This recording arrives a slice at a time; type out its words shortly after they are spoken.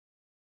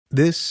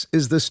This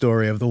is the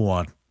story of the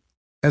one.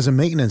 As a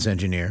maintenance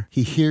engineer,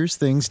 he hears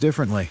things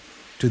differently.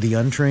 To the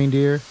untrained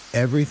ear,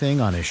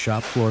 everything on his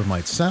shop floor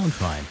might sound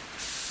fine,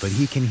 but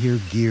he can hear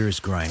gears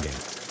grinding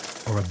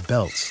or a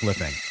belt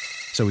slipping.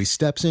 So he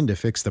steps in to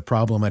fix the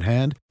problem at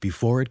hand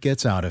before it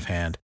gets out of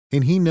hand.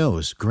 And he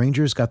knows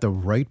Grainger's got the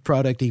right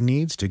product he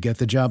needs to get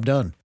the job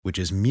done, which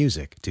is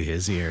music to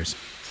his ears.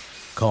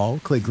 Call,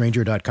 click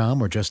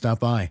Grainger.com, or just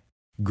stop by.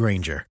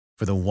 Grainger,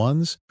 for the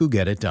ones who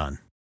get it done.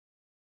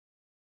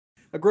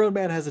 A grown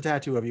man has a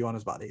tattoo of you on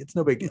his body. It's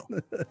no big deal.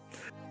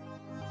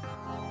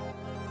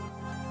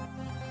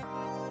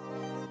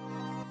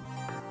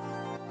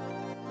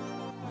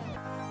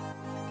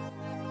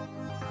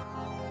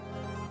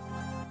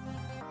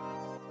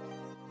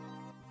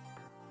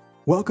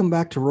 Welcome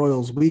back to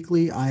Royals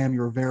Weekly. I am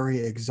your very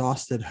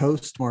exhausted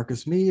host,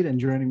 Marcus Mead, and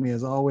joining me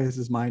as always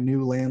is my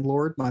new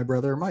landlord, my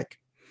brother, Mike.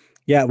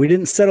 Yeah, we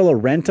didn't settle a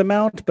rent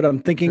amount, but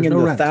I'm thinking There's in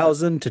no the rent.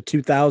 $1,000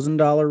 to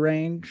 $2,000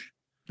 range.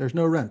 There's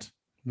no rent.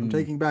 I'm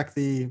taking back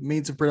the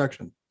means of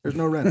production. There's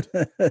no rent.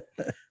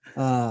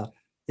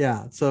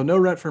 So no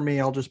rent for me.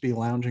 I'll just be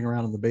lounging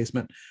around in the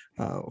basement.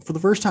 For the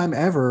first time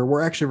ever,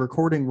 we're actually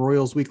recording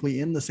Royals Weekly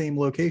in the same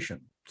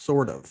location,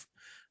 sort of.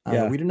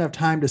 We didn't have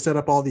time to set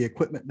up all the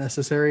equipment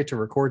necessary to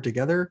record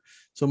together.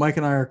 So Mike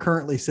and I are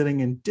currently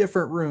sitting in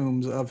different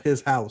rooms of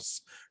his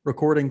house,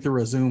 recording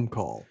through a Zoom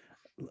call.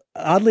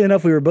 Oddly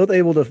enough, we were both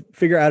able to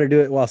figure out how to do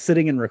it while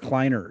sitting in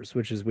recliners,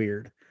 which is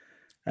weird.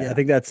 Yeah. I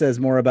think that says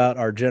more about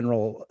our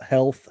general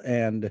health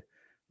and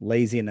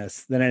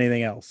laziness than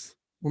anything else.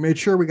 We made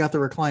sure we got the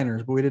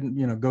recliners, but we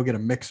didn't, go get a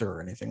mixer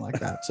or anything like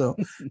that. So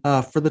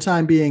for the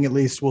time being, at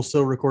least, we'll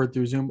still record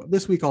through Zoom.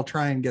 This week, I'll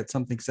try and get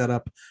something set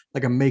up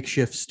like a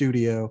makeshift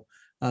studio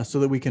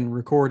so that we can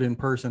record in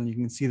person. You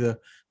can see the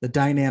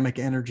dynamic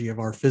energy of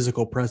our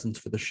physical presence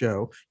for the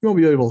show. You won't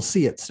be able to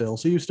see it still,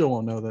 so you still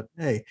won't know that,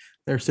 hey,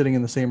 they're sitting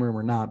in the same room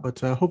or not. But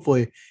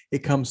hopefully it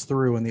comes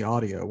through in the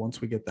audio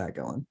once we get that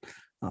going.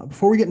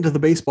 Before we get into the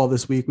baseball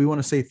this week, we want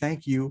to say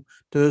thank you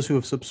to those who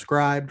have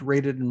subscribed,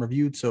 rated, and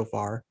reviewed so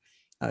far.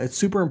 It's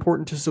super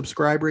important to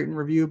subscribe, rate, and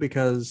review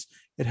because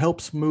it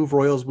helps move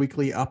Royals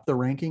Weekly up the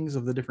rankings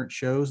of the different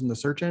shows and the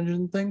search engine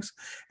and things,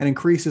 and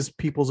increases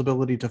people's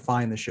ability to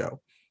find the show.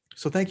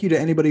 So thank you to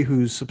anybody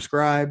who's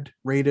subscribed,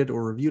 rated,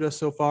 or reviewed us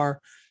so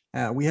far.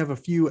 We have a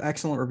few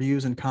excellent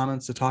reviews and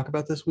comments to talk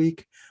about this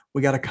week.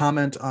 We got a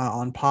comment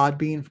on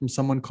Podbean from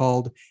someone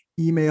called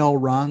Email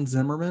Ron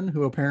Zimmerman,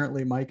 who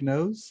apparently Mike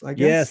knows, I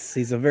guess. Yes,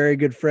 he's a very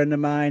good friend of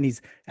mine.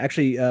 He's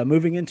actually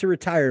moving into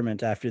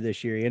retirement after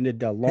this year. He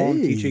ended a long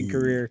teaching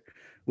career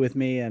with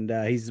me, and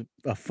he's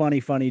a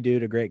funny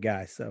dude, a great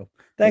guy. So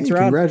thanks,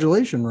 Ron.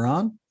 Congratulations,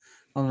 Ron,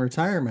 on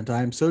retirement.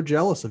 I am so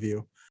jealous of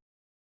you.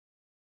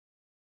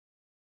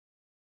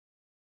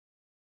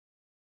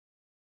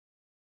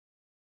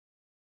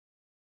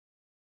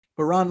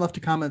 But Ron left a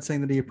comment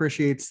saying that he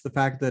appreciates the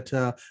fact that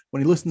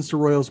when he listens to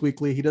Royals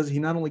Weekly, he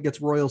not only gets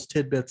Royals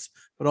tidbits,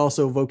 but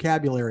also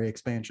vocabulary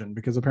expansion,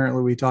 because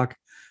apparently we talk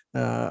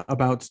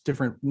about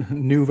different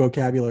new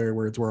vocabulary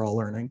words we're all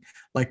learning.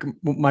 Like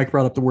Mike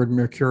brought up the word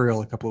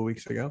mercurial a couple of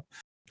weeks ago.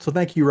 So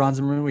thank you, Ron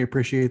Zimmerman. We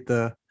appreciate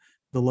the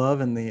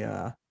love and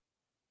the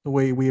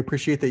way we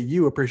appreciate that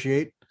you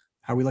appreciate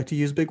how we like to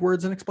use big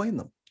words and explain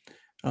them.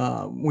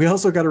 We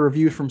also got a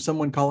review from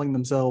someone calling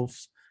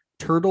themselves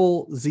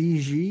Turtle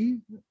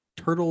ZG.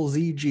 Turtle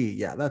ZG.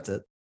 Yeah, that's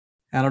it.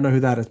 I don't know who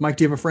that is. Mike,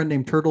 do you have a friend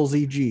named Turtle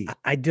ZG?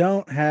 I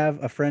don't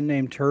have a friend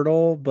named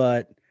Turtle,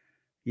 but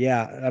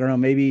yeah, I don't know.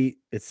 Maybe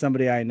it's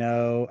somebody I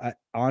know.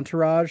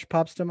 Entourage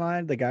pops to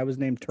mind. The guy was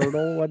named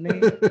Turtle, wasn't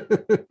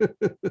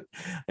he?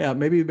 Yeah,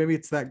 maybe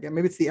it's that guy.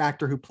 Maybe it's the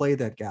actor who played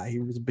that guy. He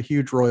was a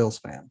huge Royals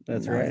fan.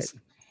 That's right.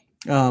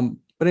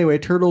 But anyway,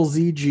 Turtle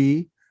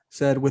ZG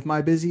said, with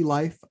my busy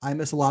life, I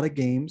miss a lot of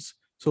games.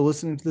 So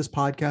listening to this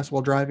podcast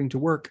while driving to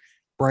work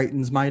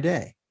brightens my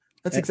day.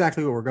 That's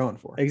exactly what we're going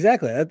for.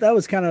 Exactly. That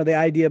was kind of the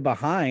idea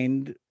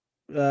behind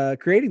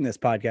creating this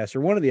podcast,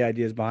 or one of the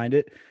ideas behind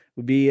it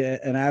would be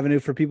an avenue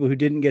for people who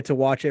didn't get to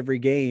watch every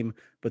game,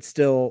 but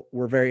still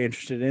were very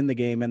interested in the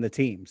game and the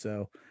team.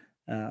 So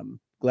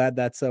glad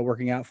that's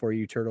working out for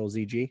you, Turtle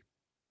ZG.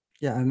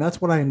 Yeah, and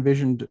that's what I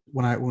envisioned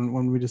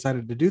when we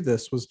decided to do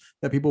this, was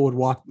that people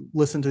would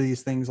listen to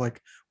these things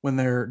like when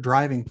they're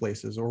driving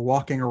places or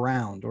walking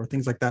around or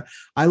things like that.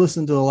 I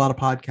listen to a lot of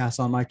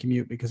podcasts on my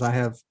commute because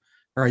I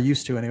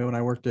used to anyway. When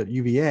I worked at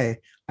UVA,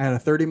 I had a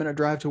 30-minute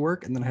drive to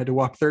work, and then I had to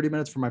walk 30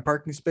 minutes from my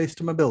parking space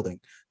to my building.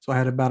 So I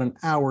had about an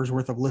hour's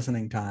worth of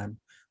listening time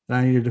that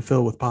I needed to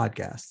fill with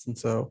podcasts. And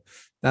so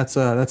that's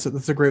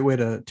a great way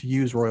to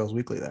use Royals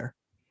Weekly there.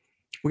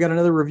 We got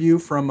another review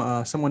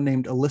from someone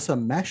named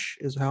Alyssa Mesh,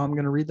 is how I'm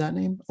going to read that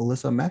name.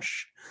 Alyssa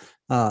Mesh.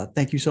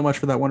 Thank you so much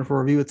for that wonderful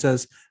review. It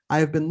says, I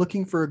have been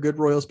looking for a good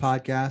Royals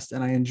podcast,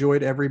 and I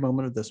enjoyed every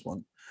moment of this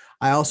one.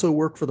 I also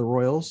work for the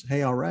Royals.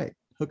 Hey, all right.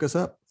 Hook us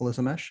up,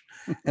 Alyssa Mesh.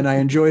 And I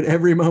enjoyed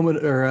every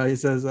moment, he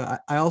says, I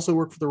also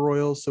work for the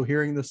Royals, so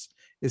hearing this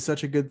is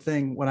such a good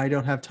thing when I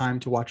don't have time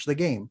to watch the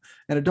game.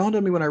 And it dawned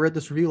on me when I read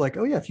this review, like,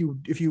 oh yeah,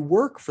 if you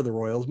work for the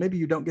Royals, maybe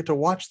you don't get to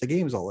watch the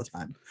games all the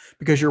time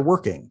because you're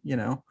working, you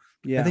know.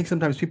 I Yeah. think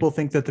sometimes people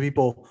think that the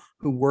people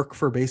who work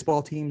for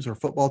baseball teams or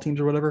football teams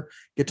or whatever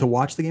get to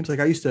watch the games.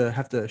 Like I used to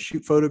have to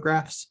shoot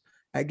photographs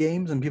at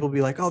games and people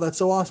be like, oh, that's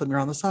so awesome. You're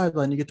on the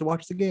sideline, you get to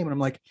watch the game. And I'm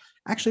like,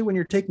 actually, when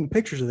you're taking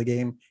pictures of the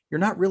game, you're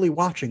not really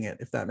watching it,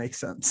 if that makes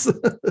sense.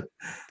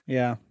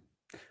 Yeah.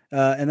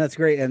 And that's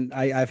great. And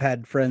I've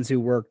had friends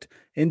who worked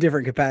in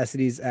different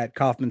capacities at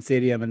Kauffman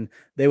Stadium, and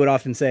they would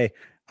often say,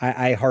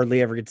 I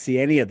hardly ever get to see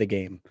any of the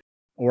game,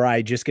 or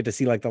I just get to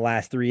see like the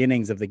last 3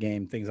 innings of the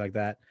game, things like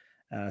that.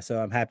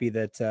 So I'm happy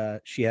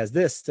that she has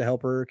this to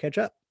help her catch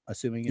up,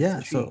 assuming it's Yeah.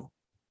 a she. So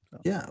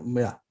yeah.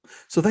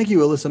 So thank you,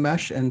 Alyssa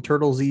Mesh and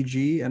Turtle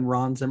ZG and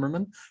Ron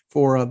Zimmerman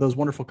for those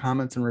wonderful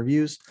comments and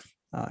reviews.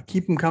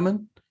 Keep them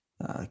coming.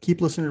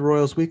 Keep listening to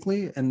Royals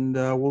Weekly, and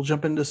we'll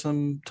jump into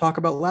some talk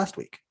about last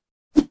week.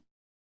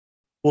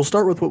 We'll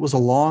start with what was a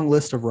long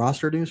list of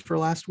roster news for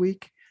last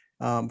week.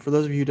 For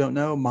those of you who don't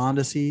know,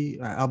 Mondesi,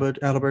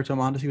 Alberto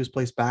Mondesi was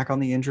placed back on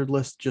the injured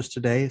list just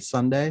today,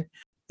 Sunday.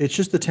 It's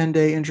just the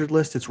 10-day injured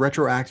list. It's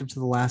retroactive to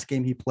the last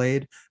game he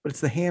played, but it's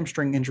the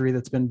hamstring injury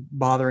that's been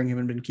bothering him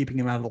and been keeping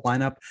him out of the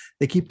lineup.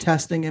 They keep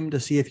testing him to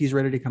see if he's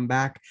ready to come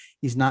back.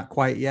 He's not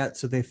quite yet.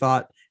 So they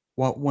thought,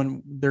 well,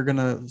 when they're going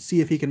to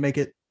see if he can make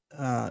it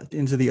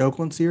into the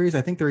Oakland series,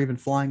 I think they're even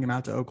flying him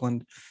out to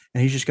Oakland,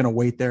 and he's just going to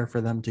wait there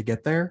for them to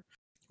get there.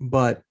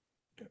 But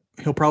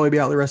he'll probably be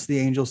out the rest of the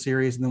Angels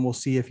series, and then we'll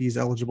see if he's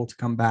eligible to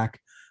come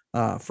back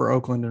for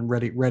Oakland and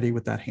ready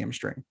with that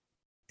hamstring.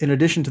 In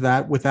addition to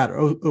that, with that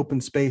open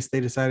space, they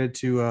decided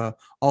to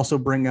also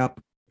bring up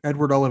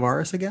Edward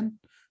Olivares again.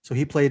 So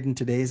he played in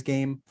today's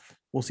game.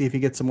 We'll see if he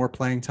gets some more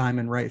playing time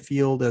in right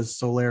field as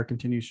Soler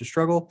continues to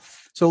struggle.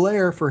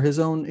 Soler, for his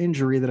own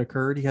injury that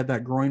occurred, he had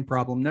that groin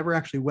problem, never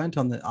actually went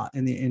on the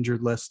in the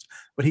injured list,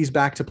 but he's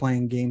back to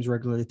playing games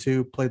regularly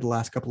too. Played the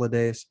last couple of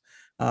days,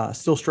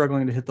 still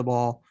struggling to hit the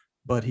ball,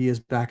 but he is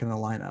back in the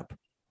lineup.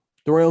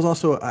 The Royals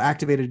also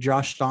activated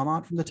Josh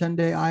Staumont from the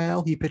 10-day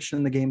IL. He pitched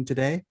in the game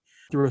today,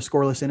 threw a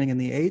scoreless inning in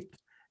the 8th,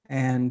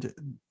 and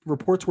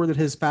reports were that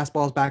his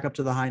fastball is back up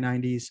to the high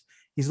 90s.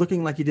 He's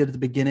looking like he did at the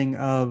beginning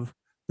of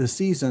the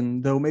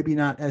season, though maybe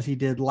not as he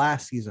did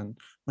last season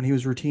when he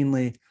was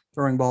routinely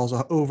throwing balls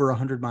over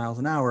 100 miles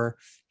an hour.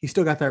 He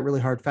still got that really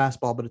hard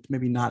fastball, but it's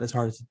maybe not as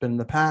hard as it's been in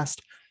the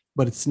past,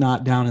 but it's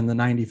not down in the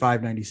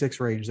 95, 96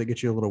 range that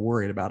gets you a little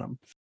worried about him.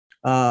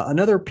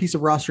 Another piece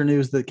of roster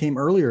news that came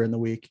earlier in the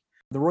week,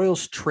 the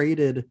Royals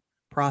traded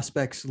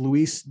prospects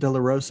Luis De La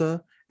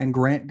Rosa and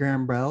Grant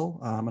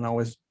Gambrell. I'm gonna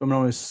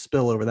always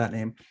spill over that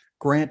name.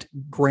 Grant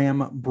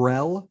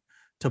Gambrell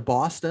to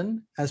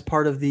Boston as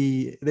part of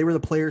they were the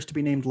players to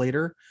be named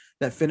later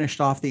that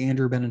finished off the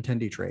Andrew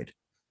Benintendi trade.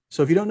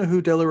 So if you don't know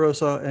who De La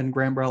Rosa and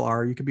Gambrell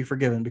are, you can be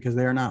forgiven because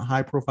they are not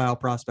high profile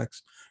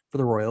prospects for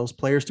the Royals.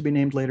 Players to be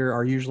named later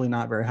are usually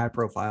not very high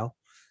profile.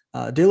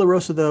 De La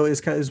Rosa, though,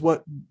 is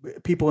what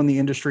people in the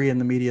industry and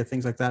the media,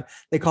 things like that,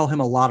 they call him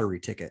a lottery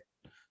ticket.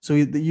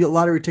 So the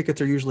lottery tickets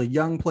are usually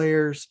young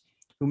players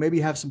who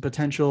maybe have some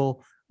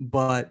potential,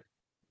 but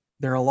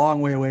they're a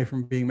long way away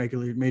from being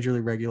major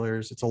league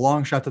regulars. It's a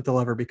long shot that they'll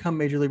ever become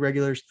major league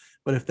regulars,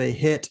 but if they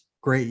hit,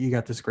 great, you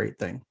got this great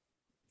thing.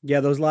 Yeah,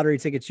 those lottery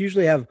tickets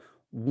usually have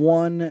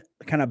one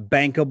kind of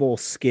bankable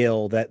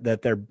skill that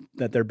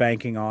they're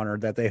banking on, or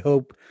that they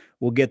hope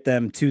will get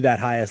them to that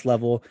highest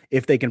level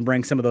if they can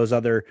bring some of those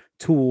other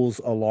tools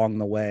along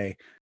the way.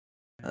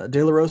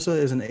 De La Rosa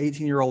is an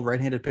 18-year-old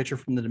right-handed pitcher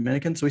from the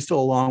Dominican, so he's still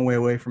a long way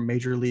away from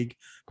major league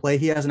play.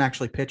 He hasn't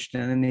actually pitched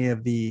in any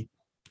of the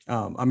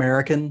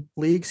American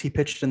leagues. He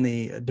pitched in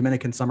the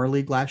Dominican Summer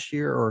League last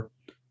year, or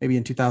maybe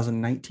in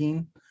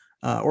 2019.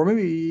 Or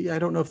maybe, I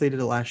don't know if they did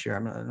it last year.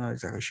 I'm not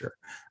exactly sure.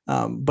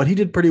 But he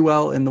did pretty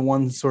well in the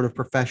one sort of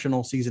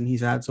professional season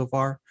he's had so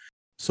far.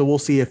 So we'll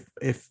see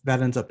if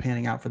that ends up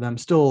panning out for them.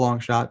 Still a long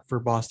shot for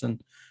Boston.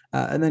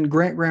 And then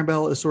Grant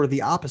Gambrell is sort of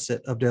the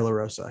opposite of De La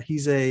Rosa.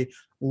 He's a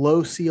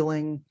low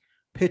ceiling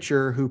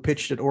pitcher who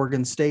pitched at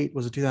Oregon State,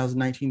 was a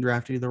 2019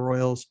 draftee of the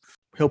Royals.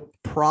 He'll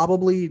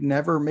probably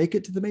never make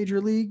it to the major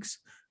leagues,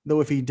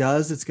 though if he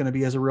does, it's going to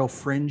be as a real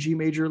fringy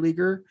major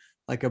leaguer,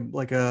 like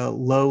a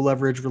low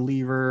leverage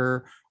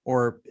reliever,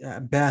 or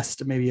at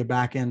best maybe a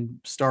back end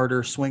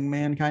starter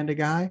swingman kind of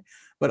guy.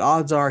 But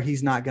odds are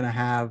he's not going to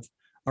have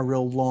a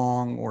real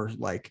long or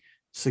like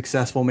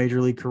successful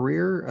major league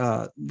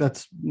career.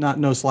 That's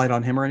no slight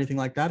on him or anything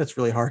like that. It's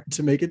really hard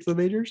to make it to the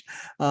majors.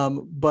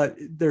 But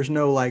there's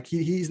no like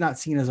he's not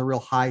seen as a real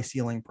high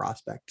ceiling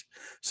prospect.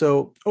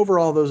 So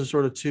overall, those are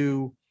sort of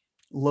two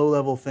low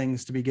level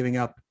things to be giving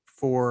up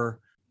for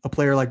a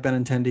player like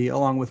Benintendi,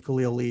 along with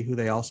Khalil Lee, who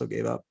they also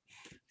gave up,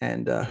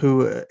 and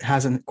who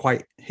hasn't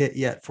quite hit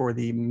yet for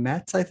the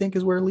Mets, I think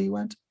is where Lee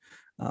went.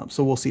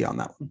 So we'll see on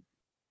that one.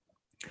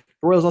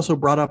 The Royals also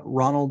brought up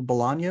Ronald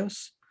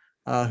Bolaños,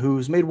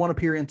 who's made one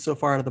appearance so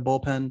far out of the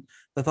bullpen.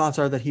 The thoughts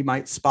are that he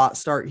might spot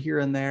start here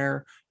and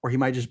there, or he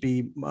might just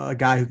be a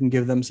guy who can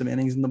give them some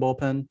innings in the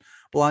bullpen.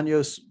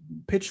 Bolaños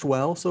pitched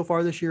well so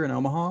far this year in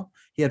Omaha.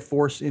 He He had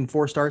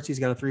four starts. He's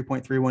got a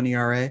 3.31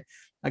 ERA.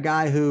 A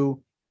guy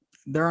who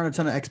there aren't a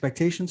ton of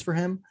expectations for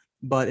him,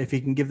 but if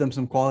he can give them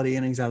some quality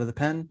innings out of the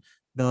pen,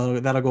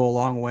 that'll go a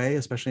long way,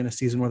 especially in a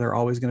season where they're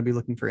always going to be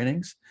looking for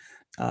innings.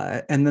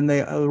 And then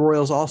the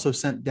Royals also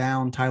sent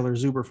down Tyler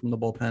Zuber from the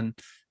bullpen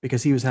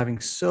because he was having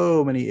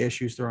so many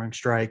issues throwing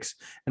strikes.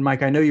 And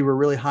Mike, I know you were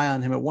really high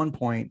on him at one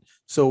point.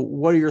 So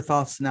what are your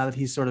thoughts now that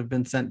he's sort of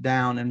been sent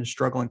down and is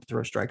struggling to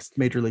throw strikes at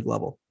major league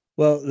level?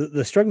 Well,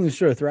 the struggling to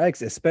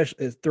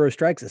throw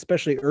strikes,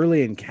 especially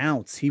early in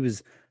counts, he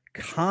was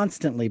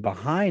constantly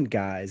behind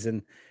guys,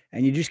 and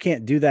you just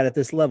can't do that at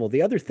this level.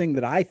 The other thing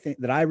that I think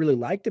that I really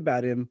liked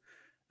about him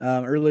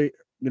early,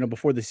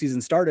 before the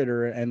season started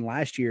and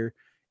last year,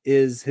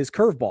 is his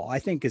curveball. I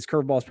think his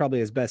curveball is probably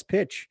his best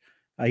pitch.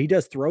 He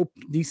does throw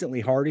decently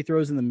hard. He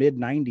throws in the mid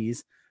 90s,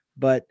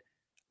 but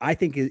I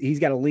think he's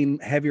got to lean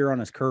heavier on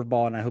his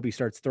curveball, and I hope he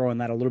starts throwing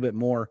that a little bit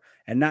more,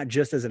 and not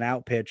just as an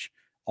out pitch,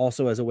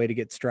 also as a way to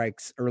get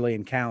strikes early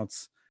in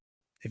counts.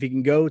 If he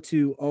can go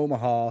to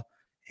Omaha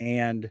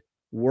and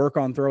work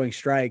on throwing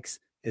strikes,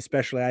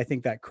 especially I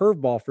think that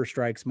curveball for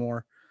strikes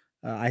more,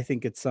 I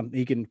think it's something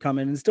he can come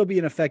in and still be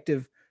an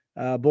effective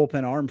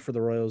bullpen arm for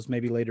the Royals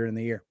maybe later in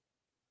the year.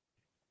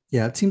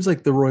 Yeah, it seems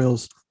like the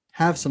Royals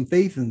have some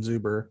faith in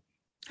Zuber,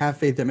 have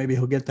faith that maybe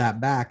he'll get that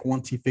back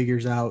once he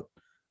figures out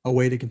a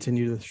way to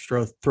continue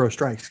to throw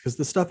strikes, because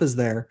the stuff is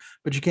there,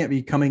 but you can't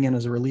be coming in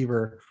as a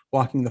reliever,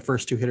 walking the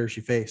first two hitters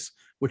you face,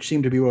 which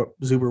seemed to be what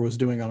Zuber was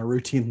doing on a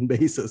routine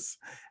basis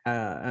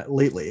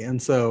lately.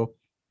 And so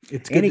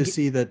it's good to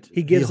see that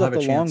he gives up the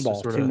long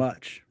ball too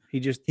much. He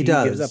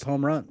gives up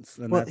home runs.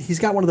 And well, he's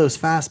got one of those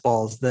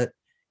fastballs that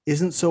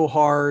isn't so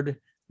hard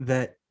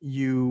that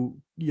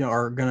you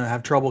are going to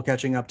have trouble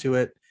catching up to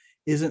it.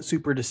 Isn't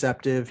super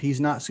deceptive.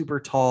 He's not super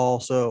tall,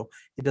 so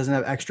it doesn't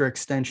have extra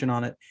extension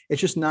on it.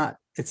 It's not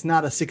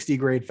a 60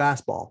 grade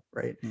fastball,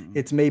 right? Mm-hmm.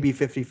 It's maybe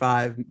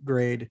 55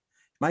 grade,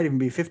 might even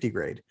be 50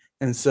 grade.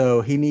 And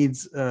so he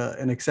needs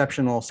an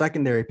exceptional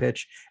secondary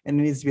pitch, and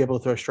he needs to be able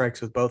to throw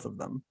strikes with both of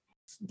them.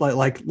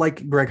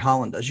 Like Greg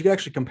Holland does. You can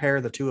actually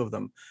compare the two of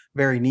them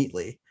very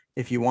neatly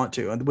if you want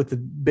to. And with the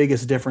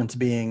biggest difference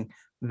being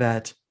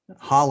that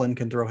Holland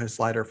can throw his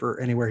slider for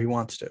anywhere he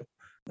wants to.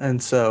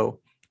 And so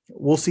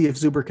we'll see if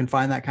Zuber can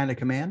find that kind of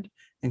command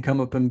and come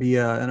up and be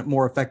a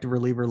more effective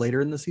reliever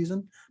later in the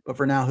season. But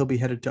for now, he'll be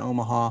headed to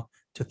Omaha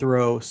to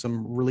throw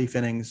some relief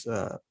innings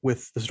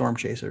with the Storm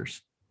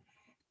Chasers.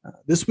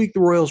 This week,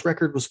 the Royals'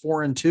 record was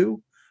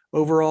 4-2.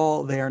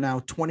 Overall, they are now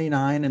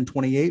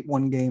 29-28,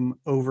 one game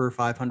over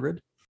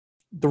 500.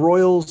 The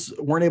Royals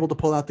weren't able to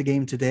pull out the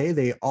game today.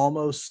 They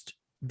almost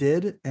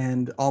did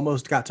and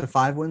almost got to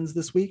 5 wins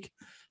this week.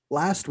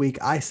 Last week,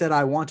 I said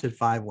I wanted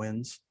 5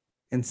 wins.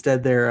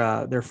 Instead,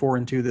 they're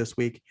 4-2 this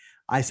week.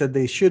 I said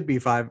they should be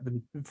 5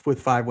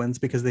 wins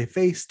because they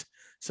faced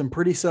some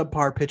pretty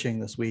subpar pitching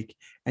this week,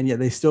 and yet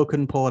they still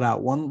couldn't pull it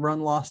out.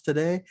 1-run loss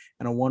today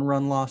and a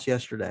 1-run loss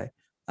yesterday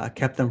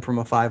kept them from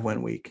a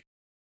 5-win week.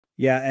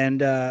 Yeah,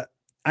 and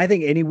I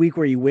think any week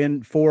where you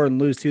win 4 and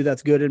lose 2,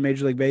 that's good in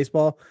Major League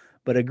Baseball.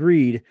 But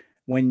agreed,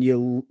 when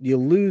you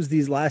lose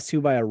these last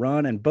 2 by a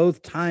run, and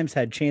both times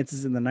had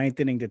chances in the 9th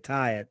inning to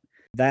tie it,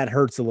 that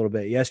hurts a little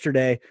bit.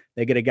 Yesterday,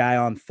 they get a guy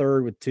on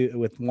third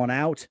with 1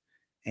 out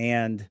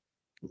and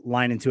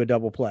line into a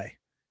double play.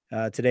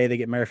 Today, they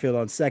get Merrifield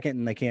on second,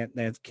 and they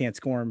can't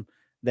score him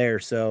there.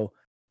 So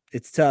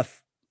it's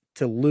tough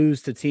to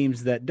lose to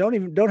teams that don't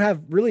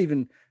have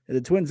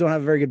the Twins don't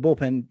have a very good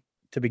bullpen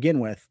to begin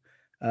with,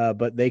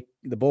 but the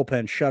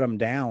bullpen shut them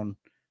down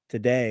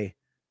today,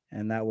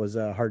 and that was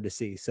hard to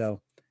see.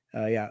 So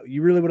yeah,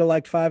 you really would have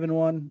liked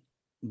 5-1,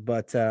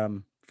 but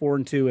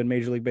 4-2 in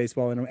Major League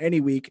Baseball in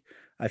any week,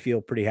 I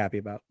feel pretty happy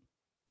about.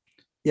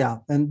 Yeah,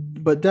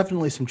 but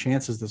definitely some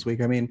chances this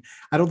week. I mean,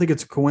 I don't think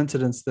it's a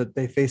coincidence that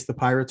they faced the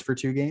Pirates for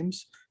 2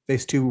 games,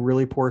 faced 2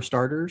 really poor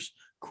starters,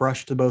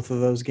 crushed both of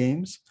those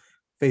games,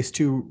 faced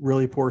 2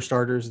 really poor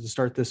starters to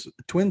start this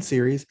Twin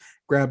series,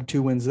 grabbed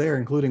 2 wins there,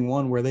 including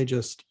one where they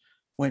just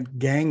went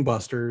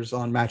gangbusters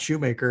on Matt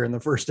Shoemaker in the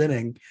first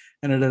inning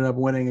and ended up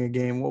winning a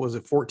game. What was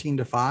it?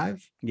 14-5.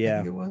 Yeah, I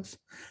think it was.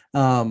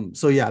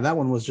 So yeah, that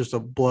one was just a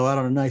blowout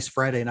on a nice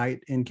Friday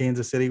night in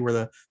Kansas City where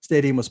the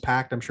stadium was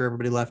packed. I'm sure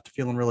everybody left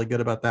feeling really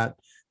good about that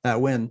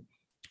win.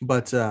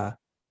 But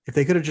if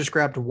they could have just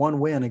grabbed 1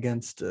 win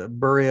against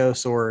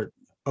Burrios or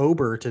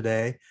Ober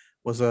today,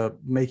 was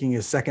making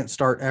his 2nd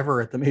start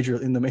ever at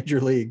in the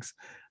major leagues.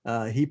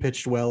 He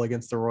pitched well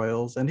against the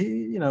Royals, and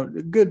he,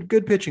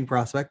 good pitching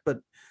prospect, but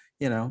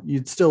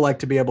you'd still like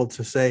to be able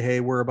to say, hey,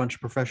 we're a bunch of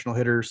professional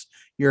hitters.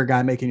 You're a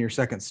guy making your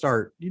 2nd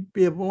start. You'd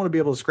want to be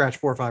able to scratch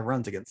 4 or 5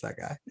 runs against that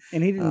guy.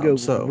 And he didn't go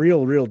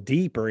real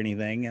deep or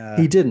anything.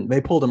 He didn't.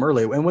 They pulled him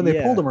early. And when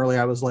they pulled him early,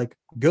 I was like,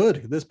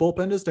 good, this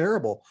bullpen is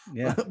terrible.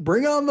 Yeah.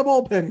 Bring on the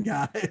bullpen,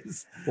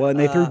 guys. Well, and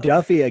they threw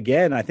Duffy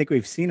again. I think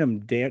we've seen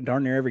him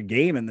darn near every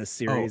game in this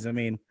series. I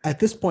mean, at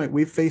this point,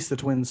 we've faced the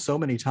Twins so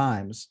many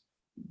times.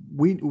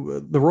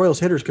 The Royals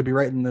hitters could be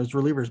writing those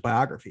relievers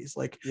biographies.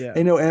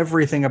 They know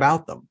everything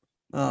about them.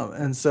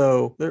 And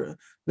so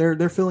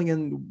they're filling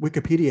in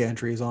Wikipedia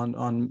entries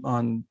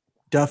on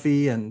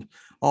Duffy and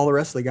all the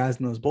rest of the guys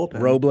in those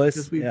bullpens.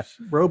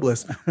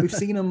 Robles. We've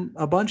seen him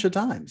a bunch of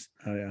times.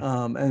 Oh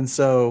yeah. And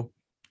so,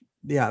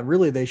 yeah,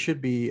 really they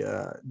should be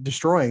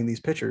destroying these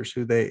pitchers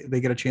who they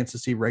get a chance to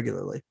see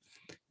regularly.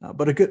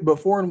 But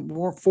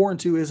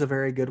 4-2 is a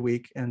very good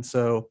week. And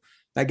so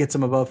that gets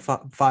them above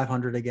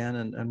 500 again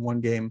and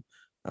one game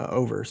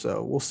over.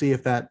 So we'll see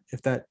if that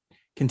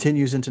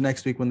continues into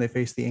next week when they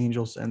face the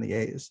Angels and the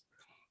A's.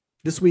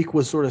 This week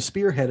was sort of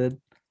spearheaded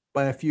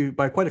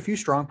by quite a few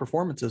strong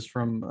performances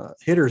from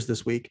hitters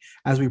this week,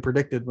 as we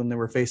predicted when they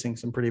were facing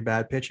some pretty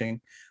bad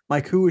pitching.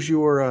 Mike, who was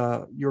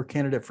your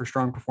candidate for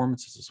strong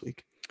performances this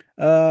week?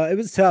 It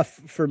was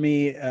tough for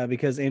me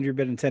because Andrew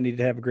Benintendi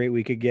did have a great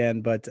week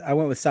again, but I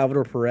went with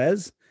Salvador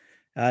Perez.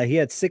 He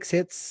had 6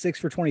 hits, 6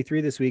 for 23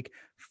 this week,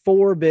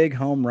 4 big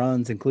home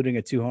runs, including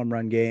a 2 home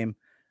run game,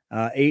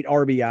 8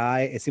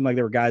 RBI. It seemed like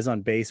there were guys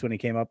on base when he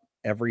came up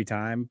every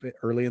time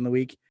early in the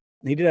week.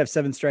 He did have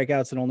 7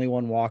 strikeouts and only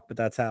 1 walk, but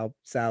that's how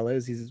Sal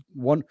is. He's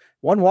one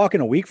walk in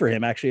a week for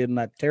him. Actually, isn't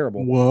that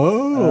terrible?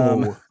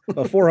 Whoa!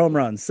 But 4 home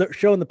runs,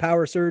 showing the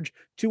power surge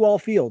to all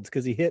fields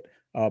because he hit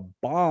a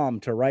bomb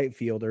to right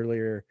field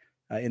earlier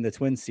in the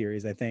Twins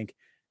series, I think.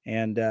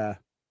 And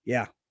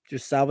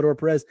just Salvador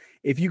Perez.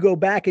 If you go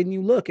back and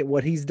you look at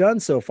what he's done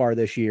so far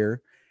this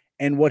year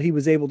and what he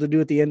was able to do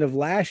at the end of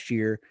last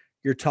year,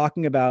 you're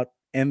talking about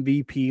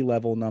MVP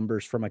level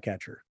numbers from a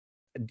catcher.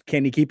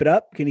 Can he keep it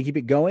up? Can he keep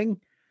it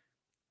going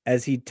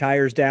as he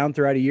tires down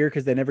throughout a year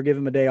because they never give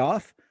him a day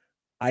off?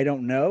 I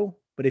don't know.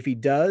 But if he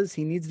does,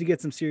 he needs to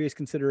get some serious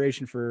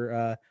consideration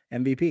for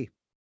MVP.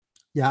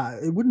 Yeah,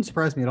 it wouldn't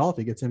surprise me at all if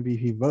he gets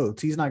MVP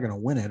votes. He's not going to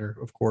win it,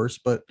 of course,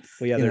 but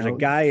there's a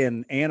guy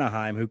in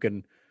Anaheim who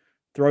can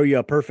throw you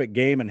a perfect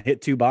game and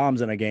hit 2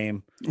 bombs in a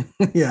game.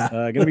 Yeah,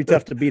 going to be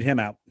tough to beat him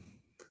out.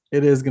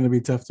 It is going to be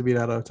tough to beat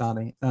out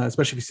Ohtani,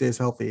 especially if he stays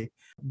healthy.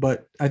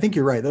 But I think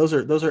you're right. Those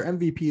are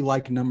MVP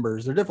like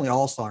numbers. They're definitely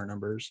all-star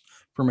numbers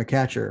from a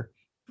catcher.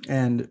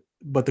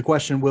 But the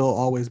question will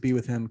always be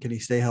with him: can he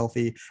stay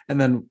healthy? And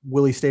then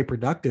will he stay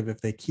productive if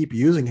they keep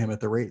using him at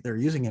the rate they're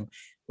using him?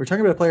 We're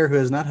talking about a player who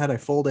has not had a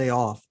full day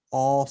off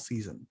all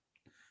season.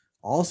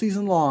 All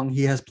season long,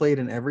 he has played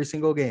in every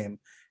single game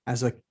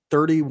as a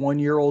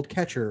 31-year-old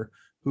catcher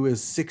who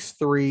is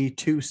 6'3",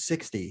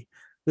 260.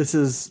 This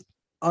is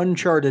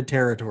uncharted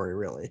territory,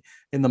 really,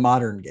 in the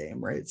modern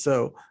game, right?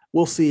 So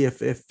we'll see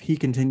if he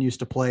continues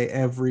to play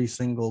every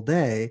single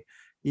day,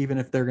 even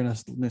if they're going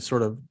to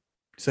sort of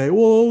say,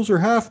 well, those are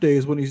half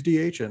days when he's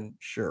DHing.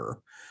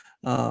 Sure.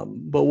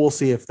 But we'll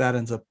see if that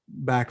ends up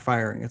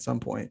backfiring at some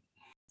point.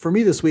 For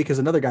me this week is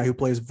another guy who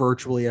plays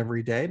virtually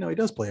every day. No, he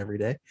does play every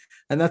day.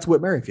 And that's Whit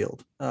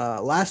Merrifield.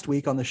 Last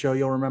week on the show,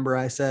 you'll remember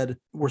I said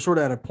we're sort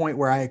of at a point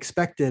where I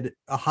expected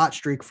a hot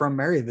streak from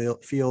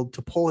Merrifield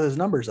to pull his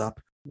numbers up.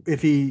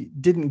 If he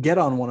didn't get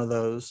on one of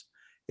those,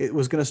 it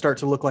was going to start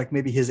to look like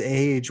maybe he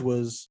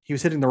was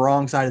hitting the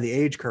wrong side of the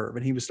age curve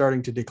and he was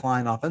starting to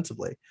decline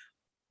offensively.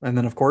 And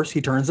then, of course,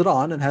 he turns it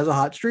on and has a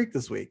hot streak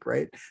this week,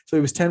 right? So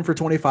he was 10 for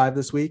 25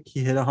 this week.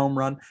 He hit a home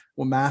run,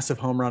 a massive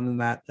home run in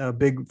that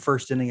big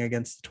first inning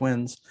against the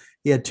Twins.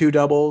 He had 2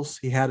 doubles.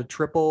 He had a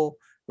triple,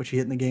 which he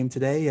hit in the game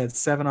today. He had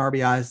 7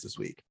 RBIs this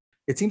week.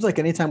 It seems like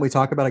anytime we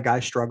talk about a guy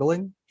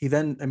struggling, he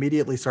then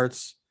immediately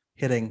starts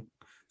hitting.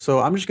 So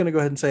I'm just going to go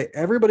ahead and say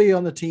everybody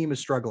on the team is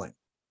struggling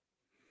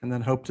and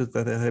then hope that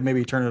they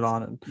maybe turn it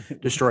on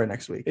and destroy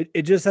next week.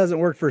 It just hasn't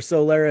worked for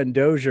Solera and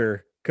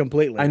Dozier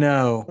completely. I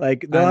know.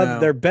 Like they'll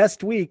have their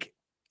best week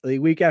the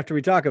week after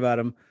we talk about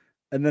them,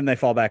 and then they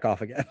fall back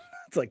off again.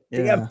 It's like,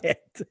 damn it.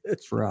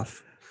 It's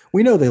rough.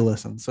 We know they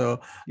listen.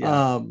 So,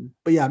 yeah.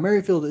 But yeah,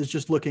 Merrifield is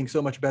just looking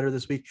so much better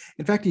this week.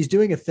 In fact, he's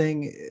doing a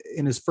thing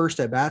in his first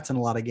at bats in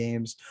a lot of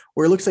games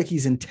where it looks like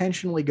he's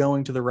intentionally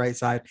going to the right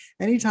side.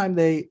 Anytime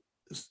they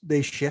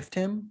shift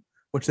him,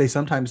 which they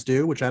sometimes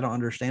do, which I don't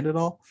understand at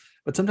all,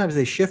 but sometimes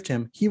they shift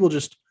him, he will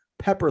just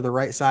pepper the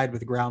right side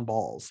with ground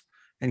balls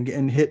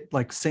and hit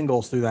like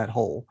singles through that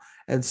hole.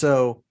 And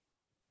so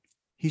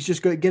he's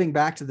just getting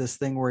back to this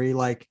thing where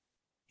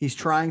he's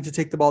trying to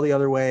take the ball the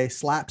other way,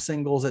 slap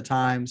singles at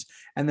times.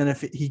 And then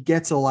if he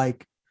gets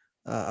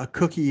a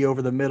cookie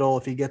over the middle,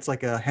 if he gets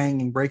like a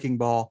hanging breaking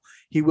ball,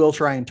 he will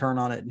try and turn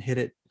on it and hit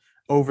it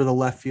over the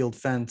left field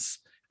fence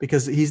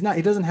because he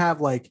doesn't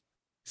have like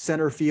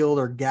center field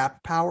or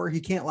gap power. He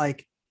can't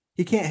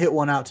hit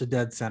one out to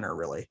dead center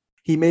really.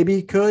 He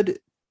maybe could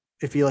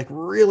if he like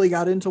really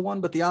got into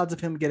one, but the odds of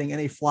him getting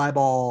any fly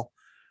ball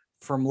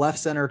from left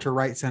center to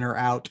right center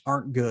out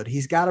aren't good.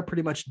 He's got to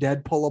pretty much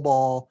dead pull a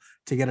ball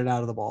to get it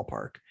out of the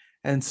ballpark.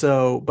 And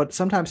so, but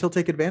sometimes he'll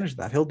take advantage of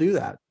that. He'll do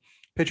that.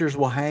 Pitchers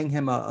will hang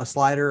him a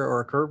slider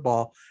or a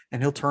curveball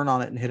and he'll turn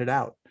on it and hit it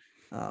out.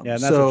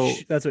 And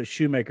that's what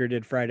Shoemaker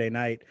did Friday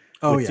night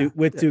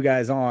with 2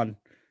 guys on.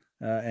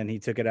 And he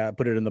took it out,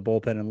 put it in the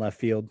bullpen in left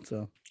field.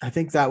 So I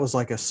think that was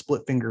like a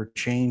split finger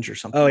change or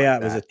something. Oh yeah,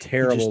 it was a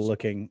terrible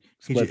looking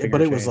split finger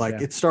but it was change,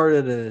 like it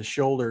started at his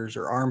shoulders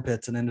or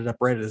armpits and ended up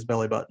right at his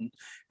belly button,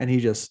 and he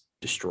just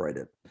destroyed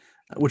it,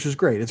 which was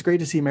great. It's great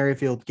to see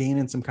Merrifield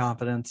gaining some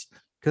confidence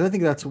because I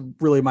think that's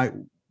really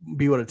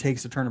be what it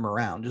takes to turn him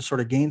around. Just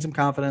sort of gain some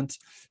confidence,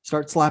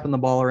 start slapping the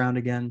ball around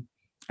again,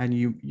 and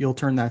you'll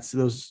turn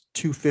those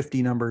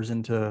 250 numbers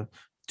into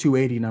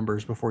 280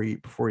 numbers before you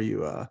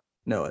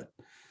know it.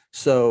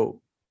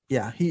 So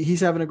yeah,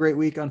 he's having a great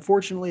week.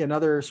 Unfortunately,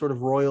 another sort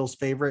of Royals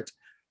favorite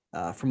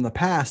from the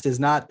past is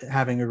not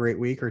having a great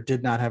week, or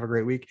did not have a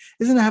great week,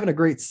 isn't having a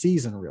great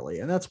season really,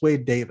 and that's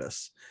Wade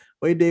Davis.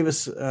 Wade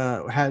Davis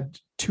had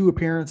 2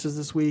 appearances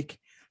this week.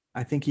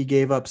 I think he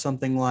gave up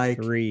something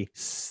like 3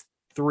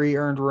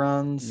 earned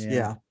runs.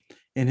 Yeah.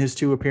 In his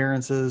 2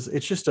 appearances.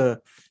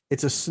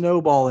 It's a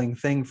snowballing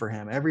thing for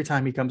him. Every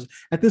time he comes,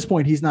 at this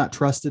point, he's not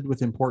trusted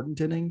with important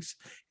innings.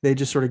 They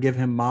just sort of give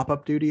him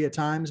mop-up duty at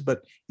times.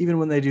 But even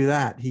when they do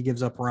that, he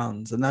gives up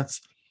runs. And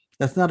that's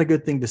not a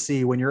good thing to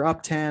see when you're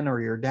up 10 or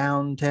you're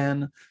down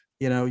 10.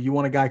 You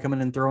want a guy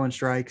coming in throwing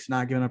strikes,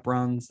 not giving up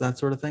runs, that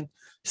sort of thing,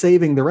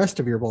 saving the rest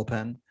of your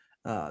bullpen.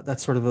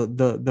 That's sort of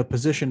the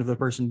position of the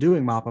person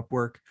doing mop-up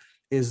work,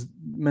 is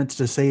meant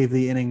to save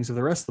the innings of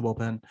the rest of the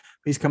bullpen.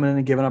 He's coming in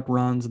and giving up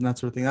runs and that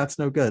sort of thing. That's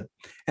no good.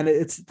 And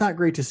it's not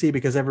great to see,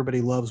 because everybody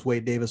loves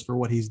Wade Davis for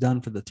what he's done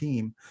for the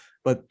team,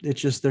 but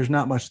it's just, there's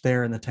not much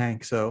there in the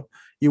tank. So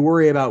you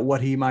worry about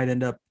what he might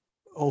end up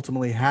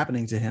ultimately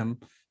happening to him.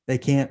 They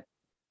can't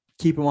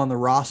keep him on the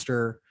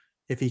roster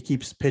if he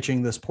keeps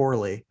pitching this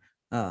poorly.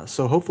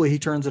 So hopefully he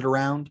turns it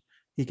around.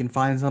 He can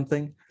find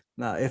something.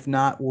 If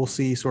not, we'll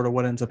see sort of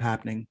what ends up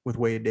happening with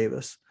Wade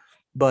Davis.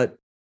 But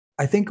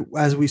I think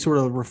as we sort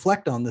of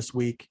reflect on this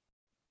week,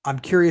 I'm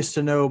curious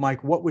to know,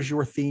 Mike, what was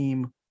your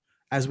theme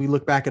as we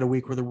look back at a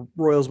week where the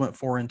Royals went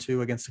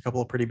 4-2 against a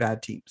couple of pretty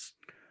bad teams?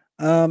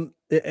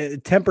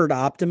 Tempered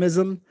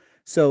optimism.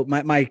 So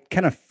my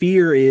kind of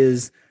fear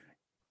is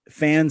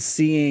fans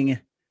seeing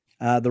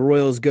the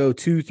Royals go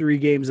 2-3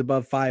 games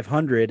above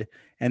 500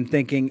 and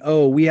thinking,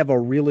 oh, we have a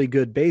really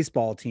good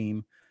baseball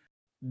team.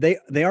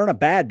 They aren't a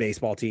bad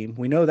baseball team.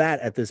 We know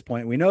that at this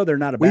point. We know they're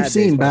not a bad. We've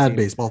seen bad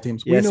baseball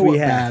teams. Yes, we know what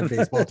bad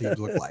baseball teams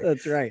look like.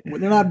 That's right.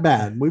 They're not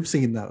bad. We've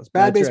seen those.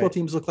 Bad baseball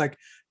teams look like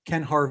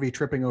Ken Harvey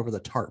tripping over the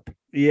tarp.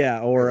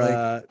 Yeah,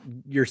 or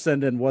you're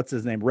sending what's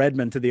his name,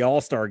 Redmond, to the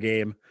All-Star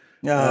game.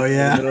 Oh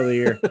yeah, in the middle of the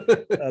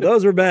year.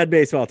 Those were bad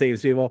baseball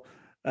teams, people.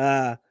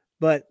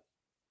 But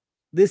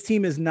this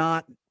team is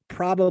not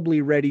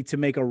probably ready to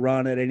make a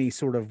run at any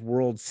sort of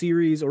World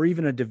Series or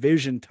even a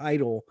division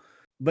title.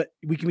 But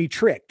we can be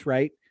tricked,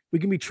 right? We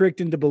can be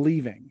tricked into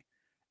believing.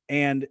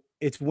 And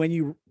it's when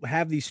you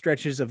have these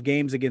stretches of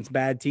games against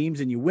bad teams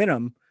and you win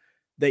them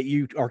that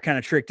you are kind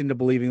of tricked into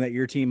believing that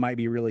your team might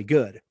be really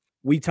good.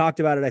 We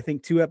talked about it, I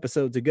think, 2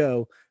 episodes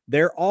ago.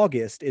 Their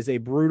August is a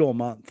brutal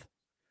month.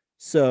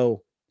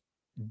 So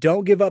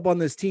don't give up on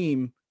this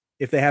team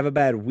if they have a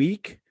bad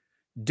week.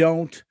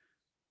 Don't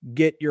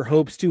get your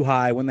hopes too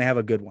high when they have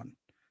a good one.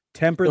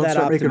 Temper don't that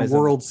start optimism. Making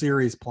World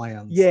Series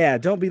plans. Yeah,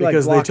 don't be like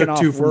because they took off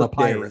 2 from the work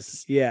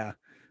Pirates. Days.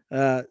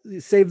 Yeah.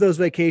 Save those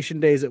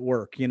vacation days at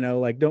work,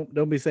 like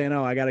don't be saying,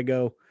 oh, I got to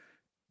go,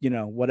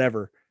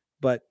 whatever.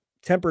 But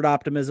tempered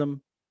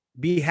optimism,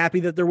 be happy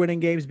that they're winning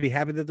games, be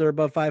happy that they're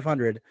above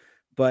 500,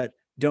 but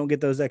don't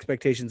get those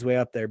expectations way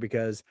up there,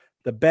 because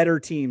the better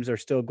teams are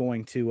still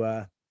going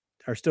to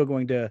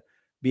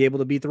be able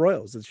to beat the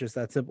Royals. It's just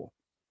that simple.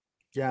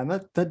 Yeah, and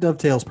that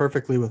dovetails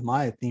perfectly with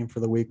my theme for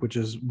the week, which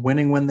is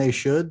winning when they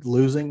should,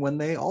 losing when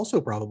they also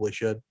probably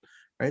should,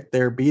 right?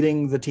 They're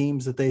beating the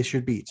teams that they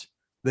should beat.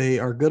 They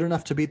are good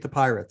enough to beat the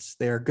Pirates.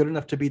 They are good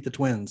enough to beat the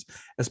Twins,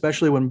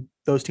 especially when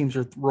those teams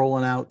are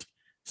rolling out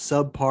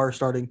subpar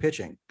starting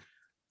pitching.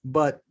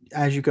 But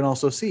as you can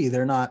also see,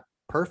 they're not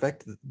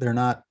perfect. They're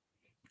not,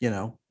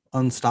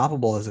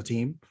 unstoppable as a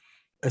team,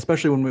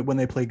 especially when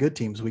they play good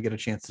teams. We get a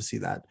chance to see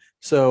that.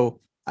 So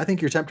I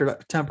think your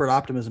tempered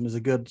optimism is a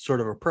good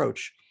sort of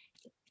approach.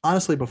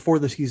 Honestly, before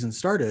the season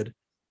started,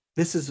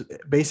 this is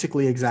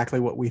basically exactly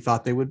what we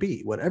thought they would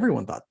be, what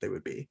everyone thought they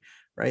would be,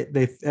 right?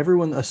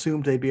 Everyone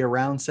assumed they'd be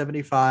around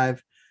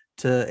 75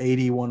 to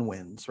 81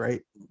 wins,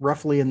 right?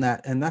 Roughly in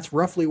that. And that's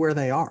roughly where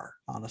they are,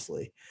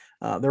 honestly.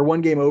 They're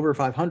 1 game over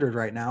 500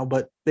 right now,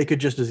 but they could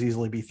just as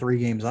easily be 3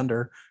 games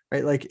under,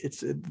 right? Like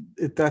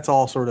that's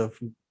all sort of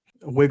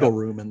wiggle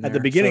room in there. At the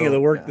beginning of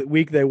the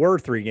week, they were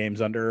 3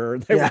 games under. Or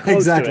they were close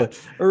exactly. To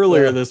it.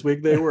 Earlier this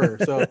week they were.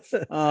 So,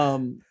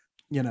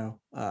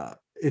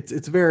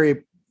 it's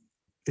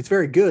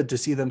very good to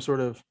see them sort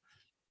of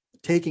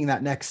taking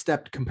that next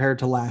step compared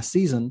to last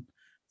season.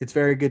 It's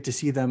very good to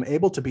see them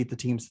able to beat the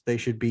teams that they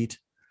should beat,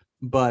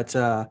 but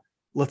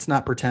let's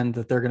not pretend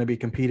that they're going to be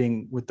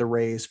competing with the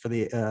Rays for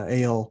the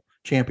AL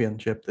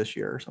championship this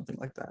year or something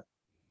like that.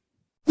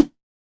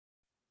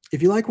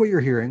 If you like what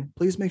you're hearing,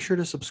 please make sure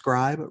to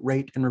subscribe,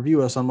 rate, and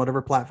review us on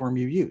whatever platform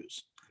you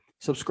use.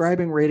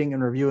 Subscribing, rating,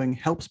 and reviewing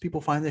helps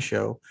people find the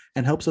show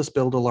and helps us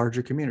build a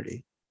larger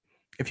community.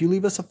 If you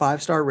leave us a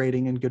 5-star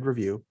rating and good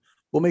review,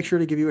 we'll make sure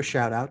to give you a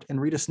shout out and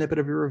read a snippet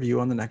of your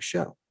review on the next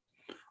show.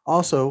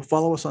 Also,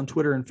 follow us on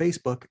Twitter and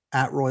Facebook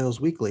at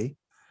Royals Weekly.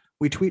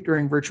 We tweet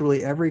during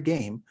virtually every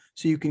game,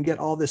 so you can get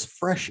all this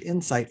fresh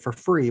insight for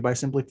free by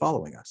simply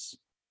following us.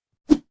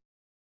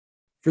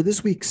 For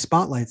this week's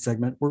Spotlight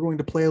segment, we're going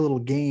to play a little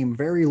game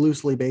very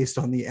loosely based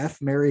on the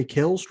F, Marry,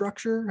 Kill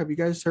structure. Have you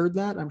guys heard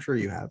that? I'm sure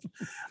you have.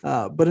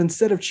 But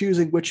instead of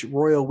choosing which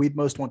royal we'd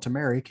most want to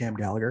marry, Cam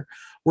Gallagher,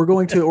 we're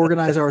going to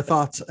organize our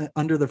thoughts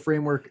under the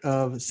framework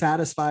of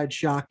satisfied,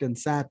 shocked, and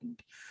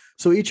saddened.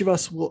 So each of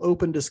us will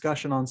open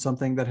discussion on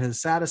something that has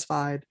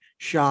satisfied,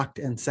 shocked,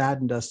 and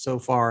saddened us so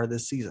far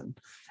this season.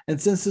 And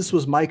since this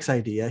was Mike's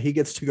idea, he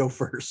gets to go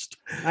first.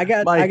 I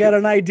got Mike,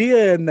 an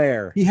idea in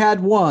there. He had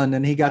one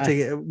and he got to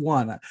get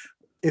one.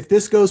 If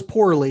this goes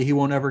poorly, he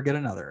won't ever get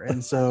another.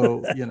 And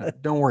so,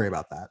 don't worry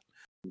about that.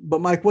 But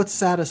Mike, what's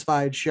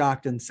satisfied,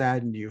 shocked, and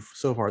saddened you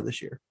so far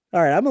this year?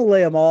 All right, I'm going to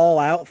lay them all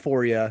out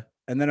for you,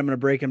 and then I'm going to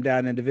break them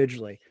down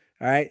individually.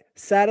 All right,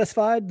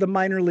 satisfied, the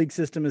minor league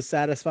system has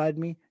satisfied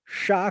me.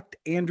 Shocked,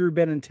 Andrew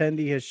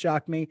Benintendi has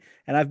shocked me,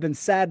 and I've been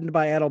saddened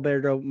by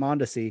Adalberto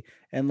Mondesi.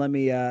 And let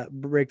me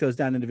break those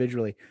down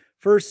individually.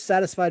 First,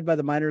 satisfied by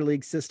the minor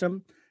league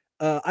system.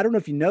 I don't know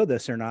if you know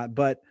this or not,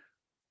 but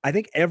I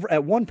think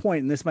at one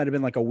point, and this might have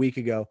been like a week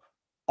ago,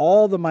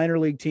 all the minor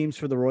league teams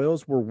for the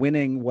Royals were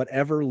winning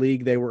whatever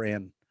league they were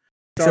in.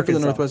 Except for the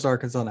Northwest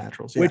Arkansas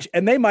Naturals. Yeah.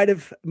 And they might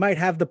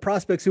have the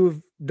prospects who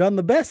have done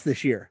the best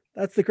this year.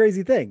 That's the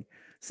crazy thing.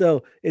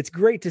 So it's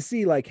great to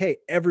see like, hey,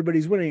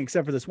 everybody's winning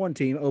except for this one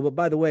team. Oh, but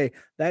by the way,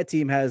 that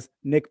team has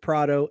Nick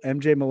Prado,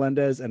 MJ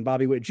Melendez, and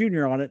Bobby Witt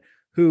Jr. on it,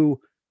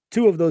 who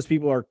two of those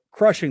people are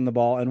crushing the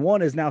ball, and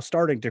one is now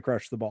starting to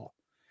crush the ball.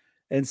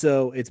 And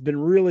so it's been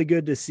really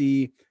good to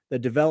see the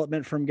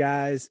development from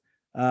guys.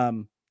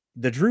 The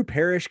Drew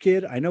Parrish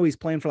kid, I know he's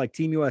playing for like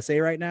Team USA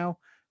right now,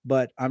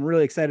 but I'm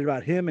really excited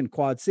about him in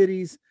Quad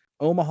Cities.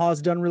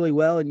 Omaha's done really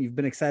well, and you've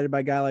been excited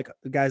by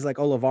guys like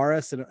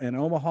Olivares in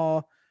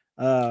Omaha.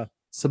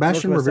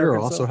 Sebastian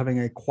Rivero also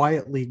having a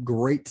quietly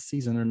great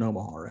season in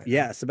Omaha right now.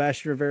 Yeah,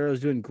 Sebastian Rivero is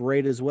doing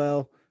great as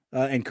well.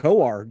 And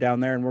Kowar down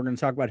there, and we're going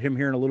to talk about him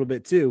here in a little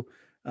bit too.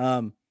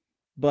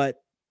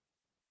 But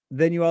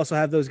then you also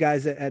have those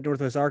guys at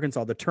Northwest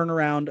Arkansas. The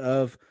turnaround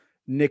of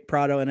Nick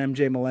Prado and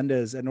MJ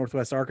Melendez at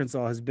Northwest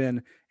Arkansas has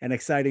been an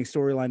exciting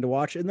storyline to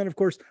watch. And then, of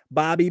course,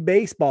 Bobby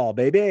Baseball,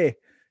 baby,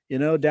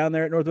 down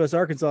there at Northwest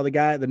Arkansas,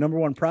 the number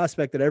one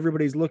prospect that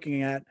everybody's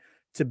looking at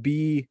to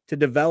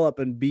develop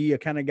and be a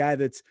kind of guy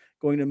that's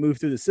going to move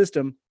through the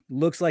system.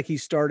 Looks like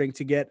he's starting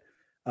to get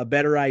a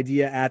better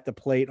idea at the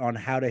plate on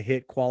how to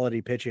hit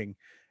quality pitching.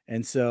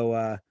 And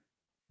so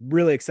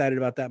really excited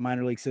about that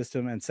minor league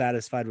system and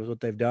satisfied with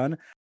what they've done.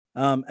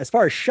 As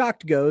far as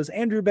shocked goes,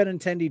 Andrew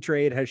Benintendi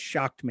trade has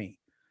shocked me.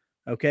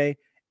 Okay.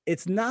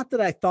 It's not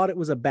that I thought it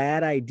was a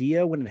bad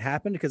idea when it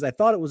happened, because I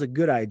thought it was a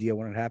good idea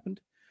when it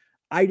happened.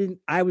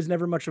 I was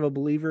never much of a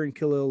believer in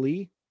Khalil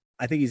Lee.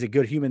 I think he's a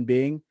good human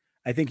being.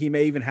 I think he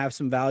may even have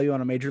some value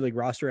on a major league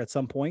roster at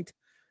some point,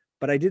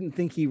 but I didn't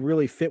think he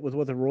really fit with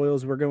what the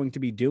Royals were going to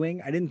be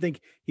doing. I didn't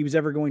think he was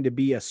ever going to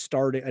be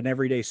an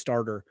everyday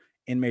starter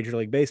in Major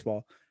League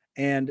Baseball.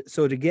 And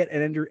so to get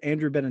an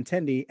Andrew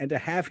Benintendi and to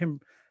have him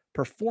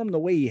perform the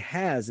way he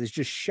has is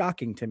just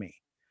shocking to me.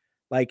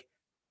 Like,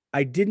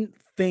 I didn't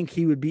think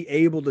he would be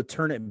able to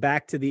turn it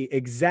back to the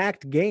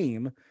exact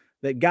game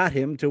that got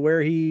him to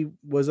where he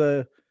was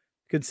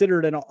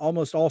considered an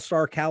almost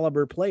all-star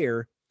caliber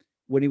player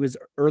when he was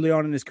early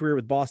on in his career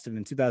with Boston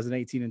in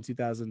 2018 and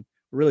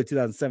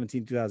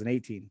 2017,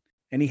 2018.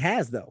 And he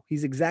has, though.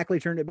 He's exactly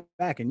turned it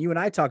back. And you and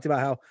I talked about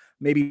how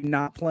maybe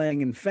not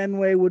playing in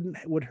Fenway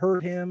would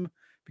hurt him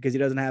because he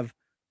doesn't have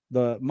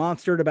the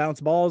monster to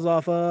bounce balls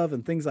off of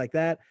and things like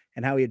that,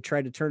 and how he had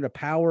tried to turn to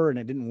power and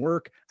it didn't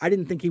work. I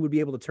didn't think he would be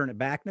able to turn it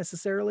back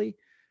necessarily,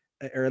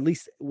 or at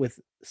least with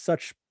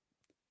such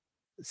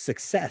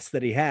success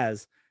that he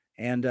has.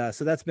 And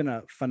so that's been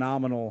a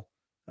phenomenal,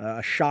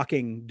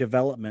 shocking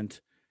development,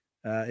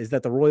 is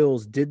that the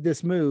Royals did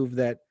this move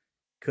that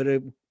could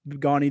have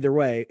gone either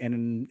way,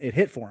 and it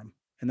hit for him.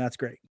 And that's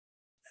great.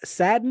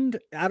 Saddened,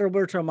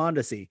 Adalberto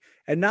Mondesi,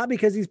 and not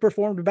because he's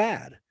performed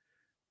bad,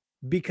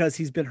 because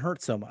he's been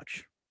hurt so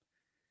much.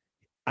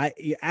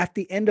 At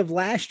the end of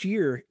last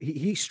year,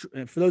 he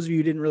for those of you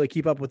who didn't really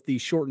keep up with the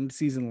shortened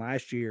season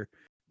last year,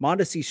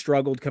 Mondesi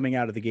struggled coming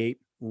out of the gate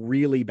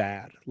really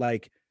bad.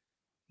 Like,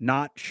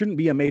 shouldn't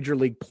be a major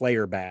league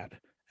player bad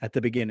at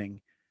the beginning.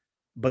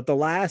 But the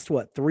last,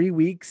 3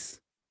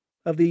 weeks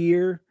of the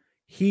year,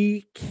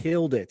 he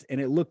killed it and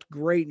it looked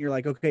great. And you're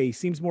like, okay, he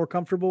seems more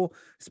comfortable.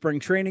 Spring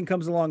training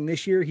comes along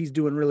this year. He's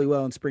doing really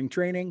well in spring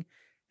training.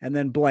 And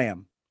then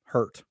blam,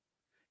 hurt.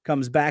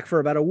 Comes back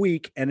for about a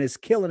week and is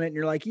killing it. And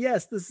you're like,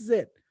 yes, this is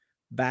it.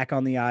 Back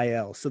on the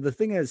IL. So the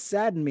thing that has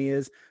saddened me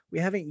is we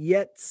haven't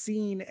yet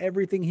seen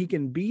everything he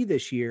can be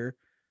this year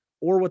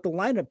or what the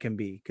lineup can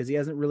be, because he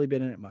hasn't really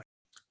been in it much.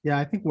 Yeah,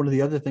 I think one of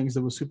the other things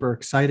that was super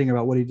exciting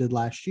about what he did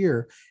last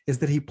year is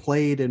that he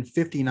played in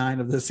 59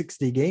 of the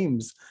 60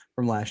 games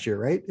from last year,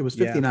 right? It was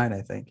 59, yeah.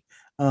 I think.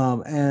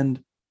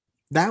 And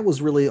that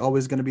was really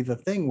always going to be the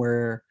thing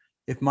where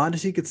if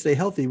Mondesi could stay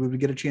healthy, we would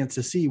get a chance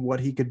to see what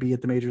he could be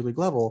at the major league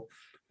level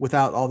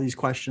without all these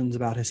questions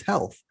about his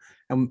health.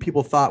 And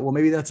people thought, well,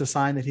 maybe that's a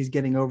sign that he's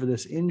getting over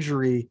this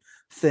injury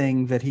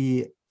thing that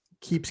he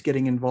keeps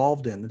getting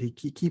involved in, that he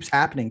keeps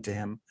happening to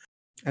him.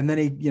 And then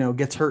he,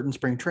 gets hurt in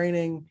spring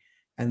training,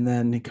 and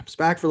then he comes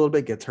back for a little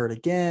bit, gets hurt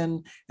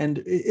again.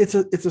 And it's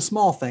a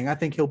small thing. I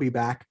think he'll be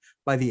back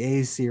by the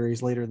A's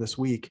series later this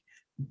week,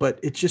 but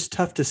it's just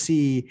tough to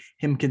see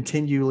him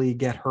continually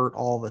get hurt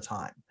all the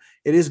time.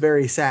 It is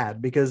very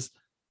sad because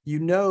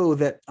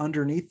that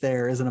underneath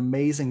there is an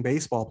amazing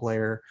baseball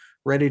player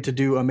ready to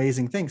do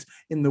amazing things.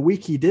 In the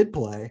week he did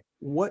play,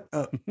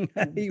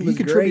 he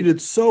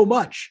contributed so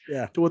much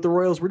to what the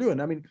Royals were doing.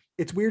 I mean,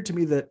 it's weird to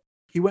me that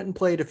he went and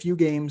played a few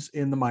games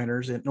in the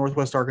minors at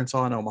Northwest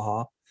Arkansas and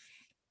Omaha,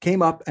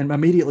 came up and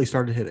immediately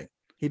started hitting.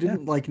 He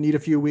didn't need a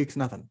few weeks,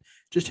 nothing.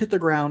 Just hit the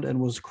ground and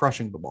was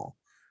crushing the ball.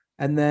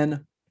 And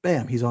then,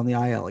 bam, he's on the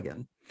IL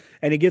again.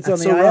 And he gets on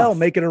the IL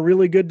making a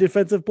really good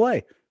defensive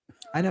play.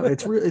 I know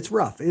it's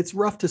rough. It's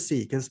rough to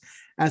see because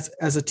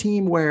as a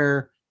team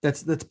where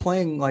that's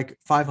playing like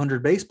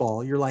 500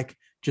 baseball, you're like,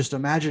 just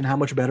imagine how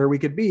much better we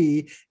could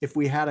be if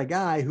we had a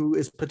guy who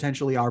is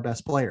potentially our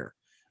best player.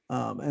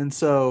 And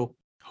so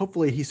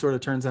hopefully he sort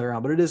of turns that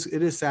around, but it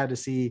is sad to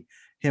see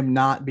him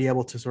not be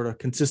able to sort of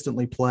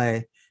consistently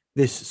play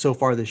so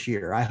far this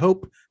year. I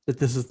hope that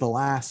this is the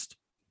last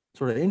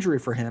sort of injury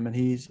for him and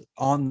he's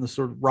on the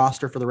sort of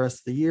roster for the rest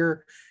of the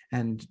year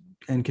and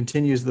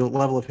continues the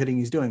level of hitting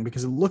he's doing,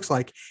 because it looks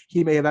like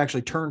he may have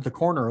actually turned the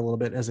corner a little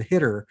bit as a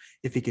hitter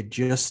if he could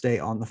just stay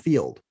on the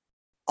field.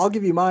 I'll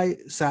give you my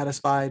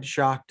satisfied,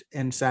 shocked,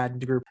 and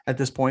saddened group at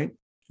this point.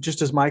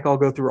 Just as Mike, I'll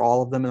go through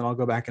all of them and I'll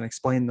go back and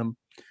explain them.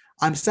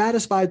 I'm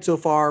satisfied so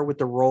far with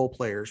the role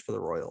players for the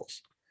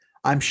Royals.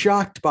 I'm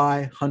shocked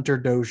by Hunter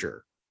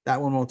Dozier.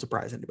 That one won't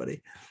surprise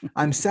anybody.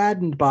 I'm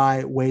saddened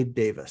by Wade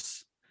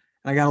Davis.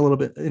 And I got a little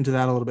bit into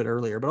that a little bit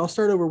earlier, but I'll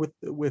start over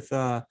with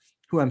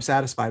who I'm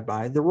satisfied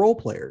by, the role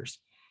players.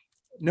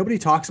 Nobody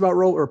talks about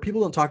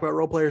people don't talk about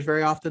role players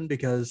very often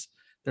because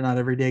they're not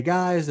everyday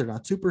guys. They're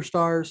not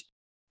superstars.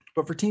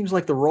 But for teams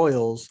like the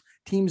Royals,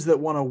 teams that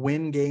want to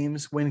win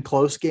games, win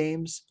close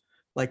games,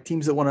 like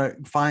teams that want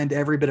to find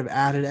every bit of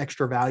added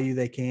extra value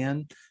they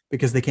can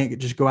because they can't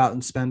just go out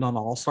and spend on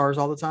all-stars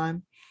all the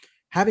time,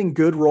 having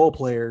good role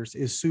players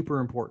is super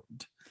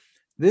important.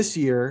 This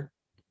year,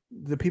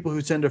 the people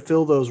who tend to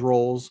fill those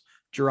roles,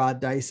 Gerard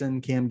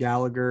Dyson, Cam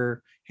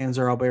Gallagher,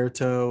 Hanser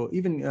Alberto,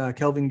 even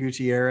Kelvin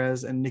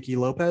Gutierrez and Nicky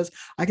Lopez.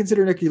 I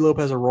consider Nicky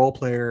Lopez a role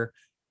player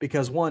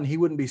because, one, he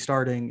wouldn't be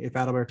starting if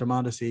Adalberto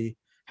Mondesi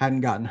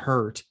hadn't gotten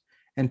hurt.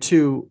 And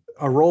two,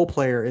 a role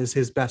player is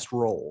his best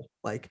role.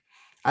 Like,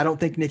 I don't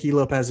think Nicky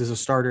Lopez is a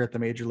starter at the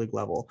major league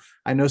level.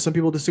 I know some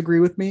people disagree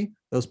with me.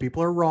 Those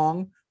people are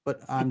wrong, but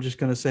I'm just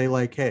going to say,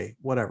 like, hey,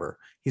 whatever.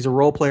 He's a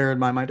role player in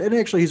my mind. And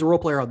actually, he's a role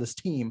player on this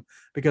team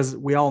because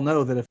we all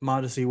know that if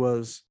Mondesi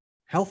was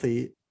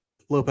healthy,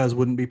 Lopez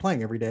wouldn't be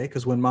playing every day,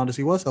 because when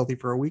Mondesi was healthy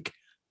for a week,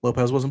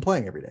 Lopez wasn't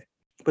playing every day.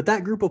 But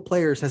that group of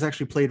players has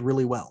actually played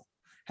really well,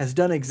 has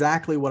done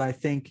exactly what I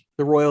think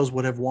the Royals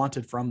would have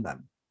wanted from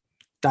them.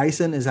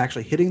 Dyson is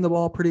actually hitting the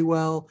ball pretty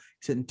well.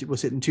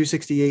 Was hitting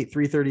 268,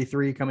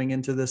 333 coming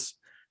into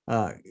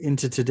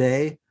into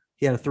today.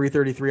 He had a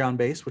 333 on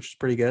base, which is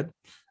pretty good.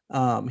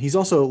 He's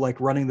also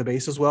like running the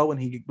base as well when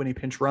he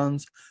pinch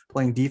runs,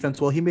 playing defense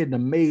well. He made an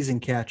amazing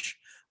catch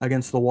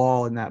against the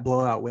wall in that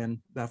blowout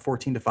win, that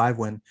 14-5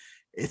 win.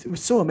 It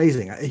was so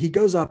amazing. He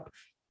goes up,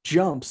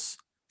 jumps,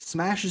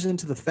 smashes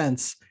into the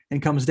fence,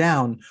 and comes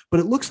down, but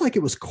it looks like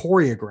it was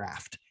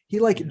choreographed. He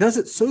does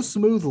it so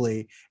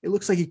smoothly. It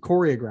looks like he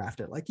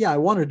choreographed it. Like, yeah, I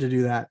wanted to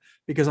do that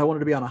because I wanted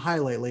to be on a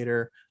highlight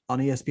later on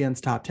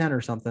ESPN's top 10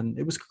 or something.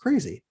 It was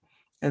crazy.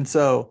 And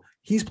so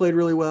he's played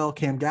really well.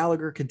 Cam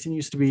Gallagher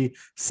continues to be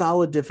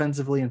solid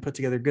defensively and put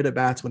together good at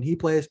bats when he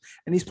plays.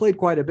 And he's played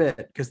quite a bit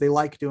because they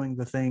like doing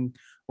the thing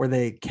where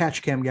they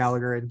catch Cam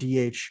Gallagher and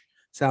DH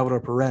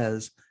Salvador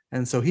Perez.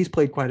 And so he's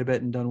played quite a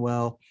bit and done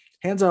well.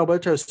 Hanser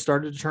Alberto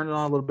started to turn it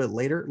on a little bit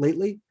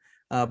lately,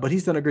 but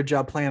he's done a good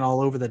job playing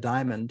all over the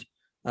diamond.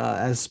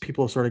 As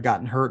people have sort of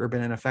gotten hurt or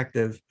been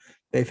ineffective,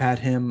 they've had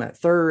him at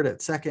third,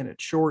 at second,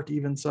 at short,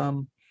 even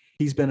some.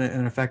 He's been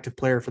an effective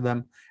player for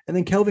them. And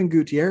then Kelvin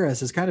Gutierrez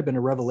has kind of been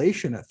a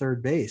revelation at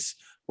third base,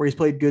 where he's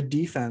played good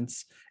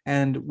defense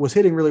and was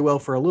hitting really well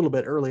for a little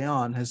bit early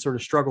on, has sort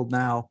of struggled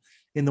now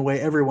in the way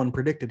everyone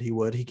predicted he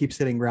would. He keeps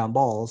hitting ground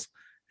balls,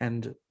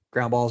 and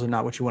ground balls are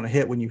not what you want to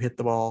hit when you hit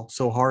the ball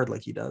so hard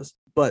like he does.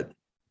 But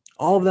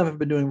all of them have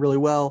been doing really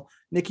well.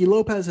 Nicky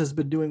Lopez has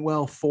been doing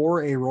well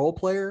for a role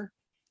player.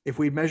 If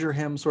we measure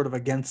him sort of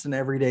against an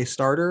everyday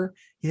starter,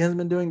 he hasn't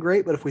been doing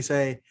great. But if we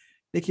say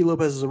Nicky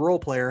Lopez is a role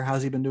player,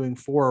 how's he been doing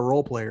for a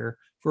role player?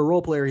 For a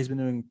role player, he's been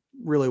doing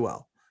really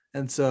well.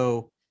 And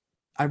so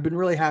I've been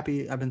really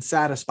happy. I've been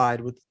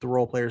satisfied with the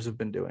role players have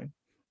been doing.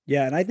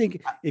 Yeah. And I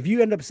think if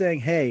you end up saying,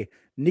 hey,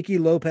 Nicky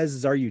Lopez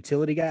is our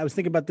utility guy. I was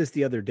thinking about this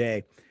the other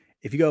day.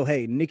 If you go,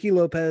 hey, Nicky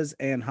Lopez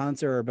and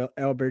Hanser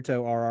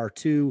Alberto are our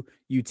two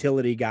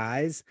utility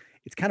guys,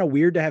 it's kind of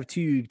weird to have two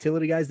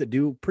utility guys that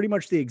do pretty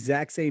much the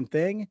exact same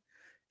thing,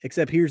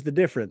 except here's the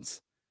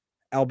difference.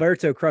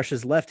 Alberto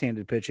crushes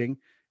left-handed pitching,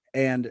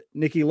 and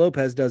Nicky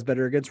Lopez does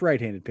better against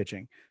right-handed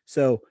pitching.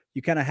 So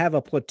you kind of have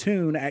a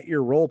platoon at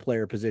your role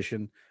player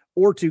position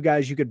or two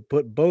guys you could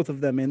put both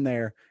of them in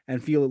there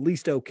and feel at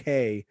least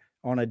okay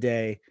on a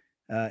day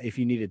if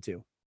you needed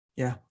to.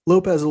 Yeah.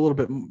 Lopez is a little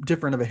bit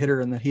different of a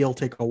hitter in that he'll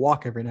take a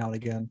walk every now and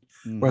again,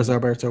 whereas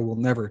Alberto will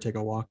never take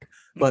a walk.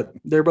 But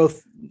they're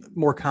both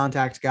more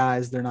contact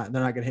guys. They're not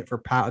going to hit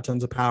for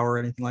tons of power or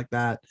anything like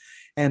that,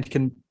 and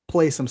can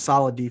play some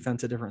solid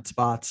defense at different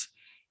spots.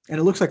 And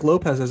it looks like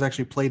Lopez has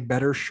actually played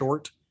better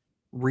short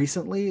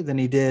recently than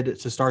he did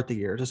to start the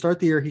year. To start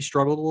the year, he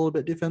struggled a little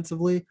bit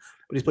defensively,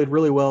 but he's played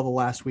really well the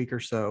last week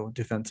or so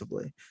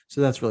defensively.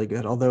 So that's really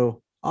good.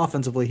 Although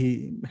offensively,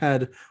 he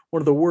had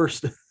one of the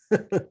worst.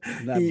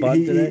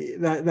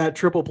 That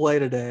triple play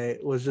today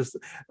was just,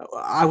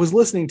 I was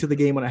listening to the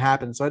game when it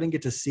happened, so I didn't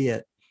get to see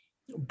it.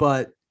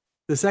 But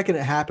the second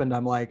it happened,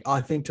 I'm like,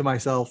 I think to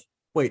myself,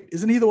 wait,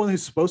 isn't he the one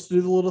who's supposed to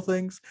do the little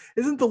things?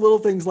 Isn't the little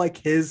things like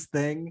his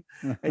thing?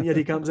 And yet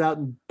he comes out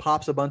and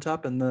pops a bunt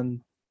up and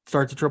then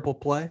starts a triple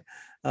play.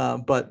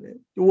 But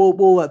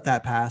we'll let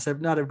that pass.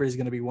 Not everybody's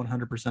going to be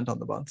 100% on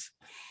the bunts.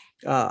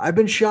 I've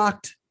been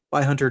shocked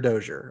by Hunter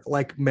Dozier,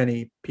 like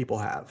many people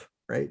have,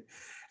 right?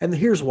 And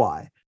here's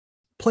why.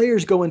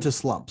 Players go into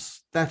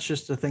slumps. That's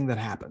just a thing that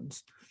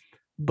happens.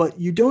 But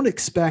you don't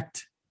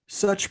expect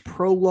such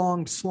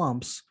prolonged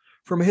slumps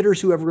from hitters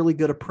who have really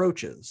good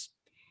approaches.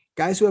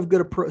 Guys who have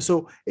good approach.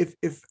 So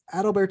if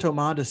Adalberto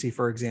Mondesi,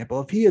 for example,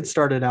 if he had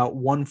started out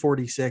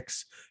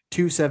 146,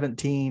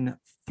 217,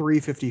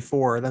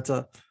 354, that's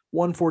a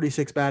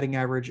 146 batting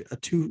average, a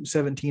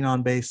 217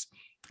 on base,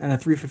 and a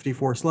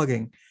 354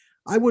 slugging,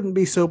 I wouldn't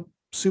be so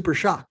super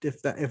shocked if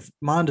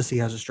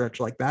Mondesi has a stretch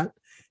like that,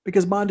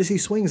 because Mondesi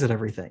swings at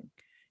everything.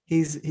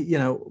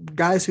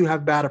 Guys who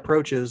have bad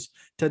approaches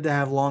tend to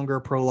have longer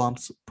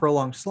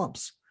prolonged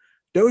slumps.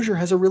 Dozier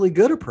has a really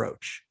good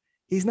approach.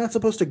 He's not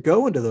supposed to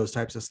go into those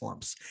types of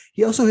slumps.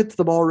 He also hits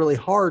the ball really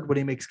hard when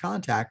he makes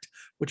contact,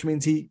 which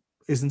means he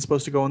isn't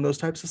supposed to go in those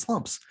types of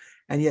slumps.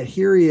 And yet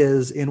here he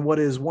is in what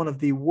is one of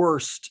the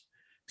worst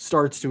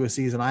starts to a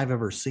season I've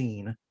ever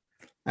seen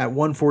at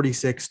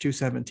 146,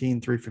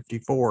 217,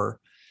 354,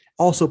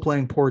 also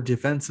playing poor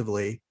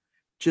defensively,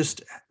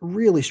 just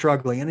really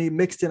struggling. And he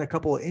mixed in a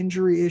couple of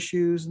injury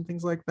issues and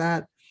things like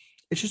that.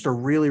 It's just a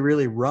really,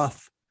 really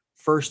rough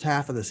first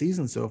half of the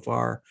season so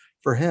far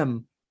for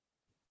him.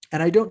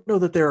 And I don't know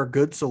that there are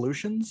good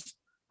solutions,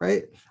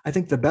 right? I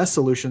think the best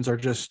solutions are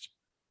just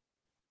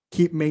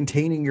keep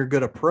maintaining your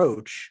good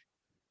approach,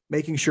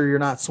 making sure you're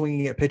not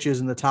swinging at pitches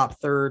in the top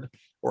third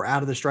or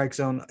out of the strike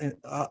zone,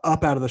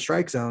 up out of the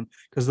strike zone,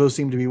 because those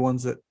seem to be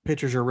ones that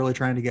pitchers are really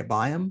trying to get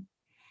by him.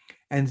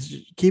 And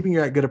keeping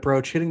your good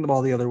approach, hitting the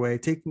ball the other way,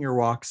 taking your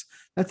walks.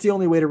 That's the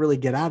only way to really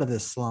get out of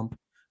this slump.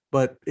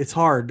 But it's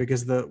hard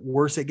because the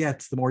worse it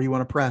gets, the more you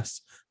want to press,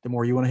 the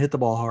more you want to hit the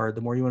ball hard,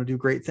 the more you want to do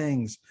great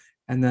things.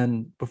 And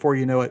then before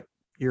you know it,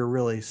 you're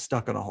really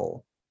stuck in a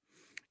hole.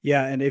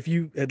 Yeah. And if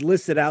you had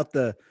listed out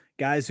the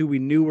guys who we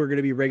knew were going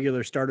to be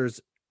regular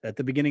starters at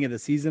the beginning of the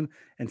season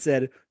and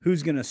said,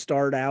 who's going to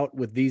start out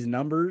with these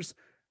numbers,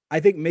 I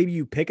think maybe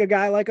you pick a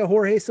guy like a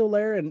Jorge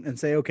Soler and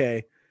say,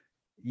 okay,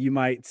 you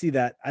might see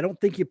that. I don't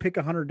think you pick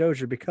a Hunter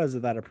Dozier because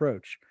of that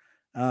approach.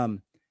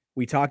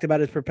 We talked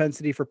about his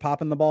propensity for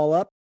popping the ball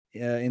up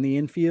in the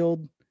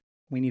infield.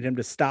 We need him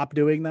to stop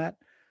doing that.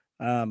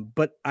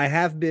 But I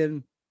have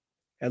been,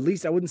 at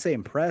least I wouldn't say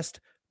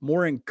impressed,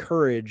 more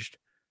encouraged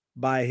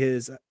by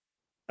his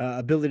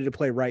ability to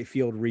play right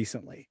field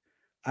recently.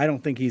 I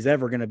don't think he's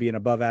ever going to be an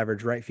above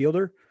average right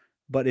fielder,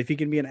 but if he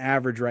can be an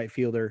average right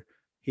fielder,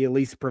 he at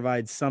least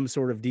provides some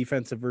sort of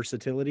defensive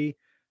versatility.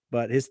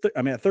 But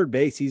at third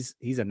base,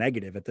 he's a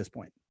negative at this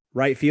point.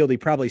 Right field, he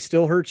probably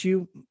still hurts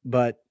you,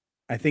 but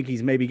I think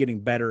he's maybe getting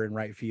better in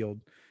right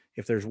field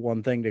if there's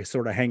one thing to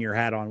sort of hang your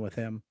hat on with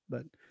him.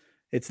 But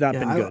it's not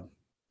been good.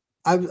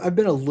 I've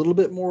been a little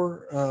bit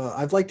more.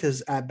 I've liked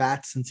his at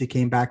bats since he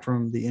came back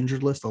from the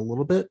injured list a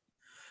little bit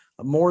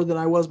more than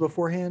I was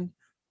beforehand.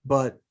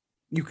 But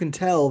you can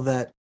tell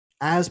that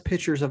as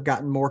pitchers have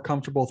gotten more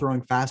comfortable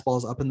throwing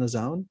fastballs up in the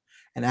zone,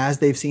 and as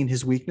they've seen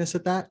his weakness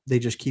at that, they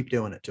just keep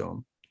doing it to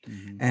him.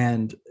 Mm-hmm.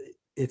 And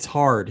it's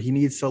hard. He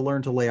needs to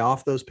learn to lay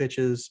off those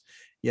pitches.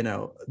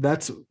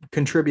 That's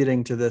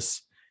contributing to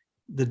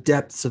the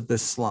depths of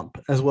this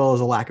slump, as well as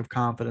a lack of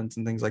confidence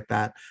and things like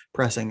that,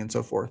 pressing and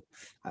so forth.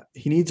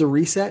 He needs a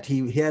reset.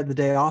 He had the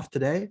day off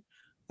today.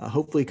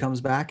 Hopefully he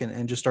comes back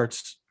and just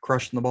starts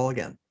crushing the ball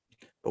again,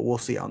 but we'll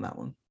see on that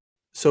one.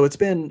 So it's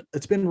been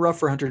rough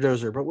for Hunter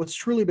Dozier, but what's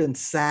truly been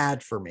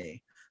sad for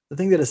me, the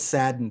thing that has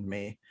saddened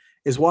me,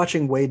 is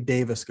watching Wade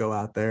Davis go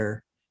out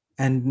there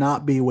and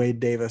not be Wade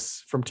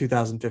Davis from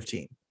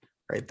 2015,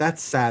 right?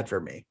 That's sad for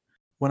me.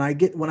 When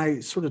I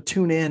sort of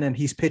tune in and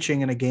he's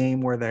pitching in a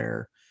game where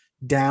they're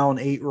down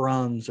 8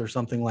 runs or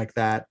something like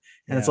that,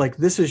 and it's like,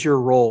 this is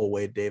your role,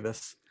 Wade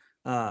Davis.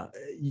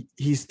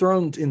 He's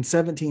thrown in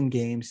 17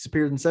 games, he's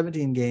appeared in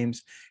 17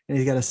 games, and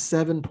he's got a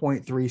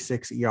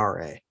 7.36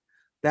 ERA.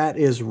 That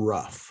is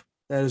rough.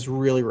 That is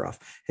really rough.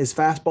 His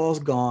fastball's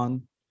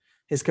gone.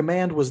 His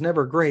command was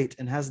never great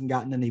and hasn't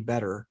gotten any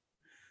better.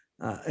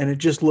 And it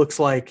just looks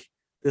like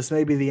this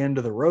may be the end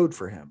of the road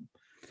for him.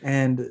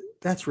 And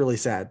that's really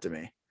sad to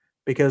me.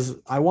 because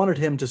I wanted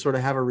him to sort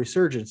of have a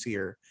resurgence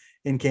here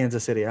in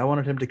Kansas City. I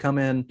wanted him to come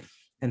in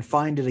and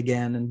find it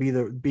again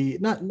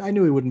and I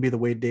knew he wouldn't be the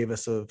Wade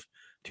Davis of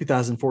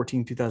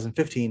 2014,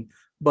 2015,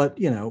 but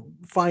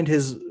find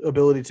his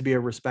ability to be a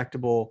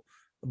respectable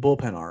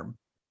bullpen arm.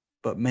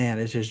 But man,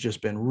 it has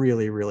just been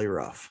really, really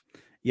rough.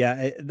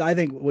 Yeah, I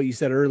think what you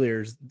said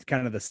earlier is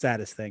kind of the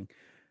status thing.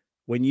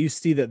 When you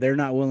see that they're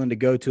not willing to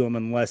go to him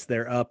unless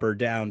they're up or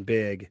down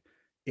big,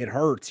 it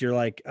hurts. You're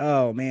like,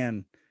 oh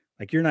man,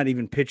 like you're not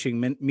even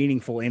pitching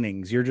meaningful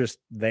innings. You're just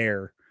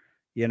there,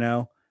 you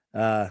know?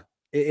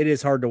 It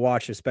is hard to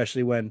watch,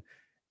 especially when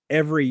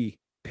every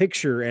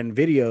picture and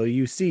video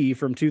you see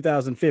from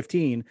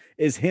 2015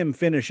 is him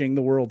finishing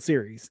the World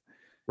Series.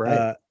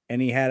 Right.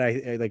 And he had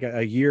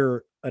a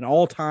year, an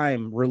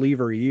all-time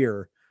reliever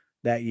year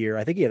that year.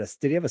 I think did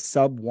he have a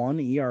sub 1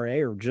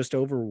 ERA or just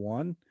over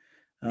 1?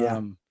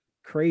 Yeah.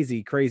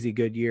 Crazy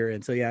good year.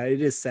 And so, yeah,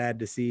 it is sad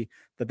to see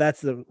that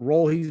that's the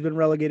role he's been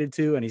relegated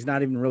to, and he's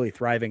not even really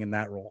thriving in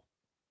that role.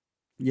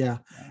 Yeah.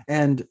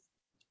 And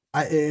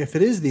if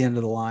it is the end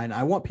of the line,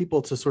 I want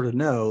people to sort of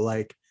know,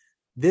 like,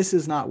 this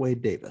is not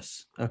Wade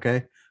Davis.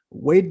 Okay.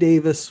 Wade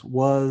Davis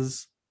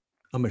was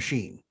a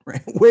machine,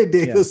 right? Wade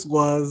Davis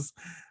was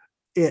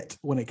it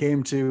when it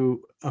came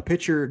to a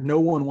pitcher no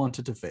one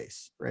wanted to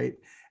face, right?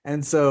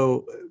 And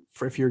so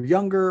if you're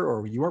younger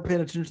or you weren't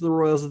paying attention to the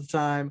Royals at the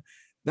time,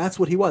 that's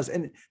what he was.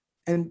 And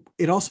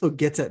it also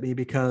gets at me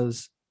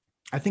because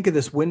I think of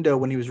this window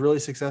when he was really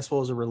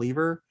successful as a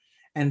reliever.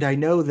 And I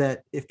know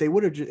that if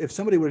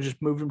somebody would have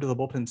just moved him to the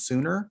bullpen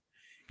sooner,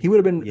 he would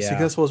have been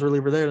successful as a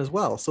reliever there as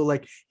well. So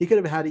like he could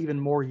have had even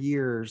more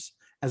years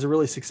as a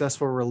really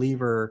successful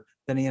reliever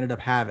than he ended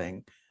up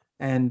having.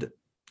 And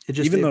it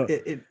just,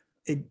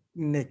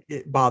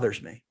 it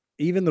bothers me.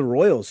 Even the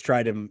Royals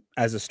tried him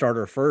as a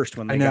starter first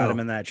when they got him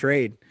in that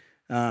trade.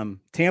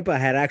 Tampa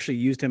had actually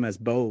used him as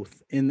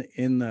both in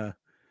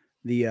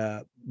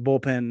the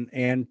bullpen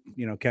and,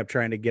 kept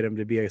trying to get him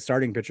to be a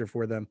starting pitcher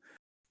for them.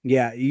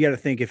 Yeah. You got to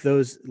think if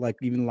those, like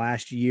even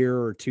last year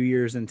or 2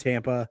 years in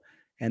Tampa,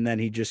 and then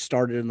he just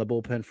started in the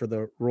bullpen for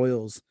the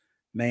Royals,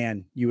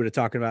 man, you would have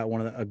talked about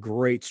a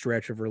great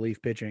stretch of relief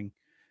pitching.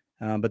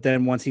 But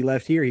then once he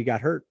left here, he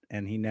got hurt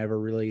and he never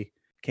really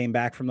came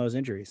back from those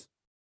injuries.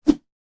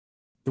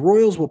 The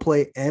Royals will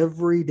play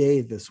every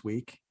day this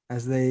week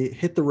as they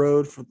hit the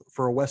road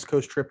for a West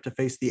Coast trip to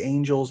face the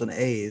Angels and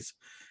A's.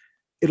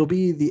 It'll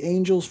be the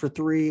Angels for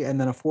 3 and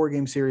then a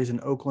 4-game series in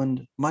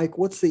Oakland. Mike,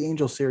 what's the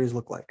Angels series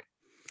look like?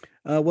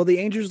 Well, the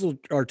Angels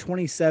are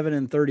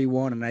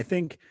 27-31. And I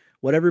think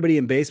what everybody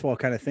in baseball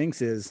kind of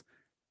thinks is,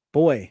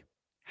 boy,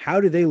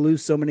 how do they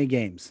lose so many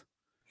games?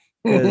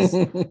 Because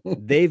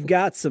they've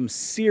got some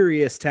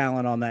serious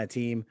talent on that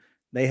team.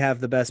 They have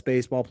the best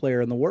baseball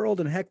player in the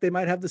world, and heck, they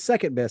might have the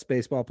second best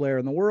baseball player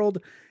in the world.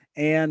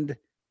 And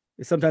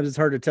sometimes it's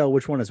hard to tell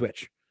which one is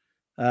which.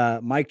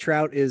 Mike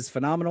Trout is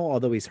phenomenal,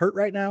 although he's hurt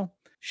right now.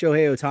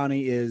 Shohei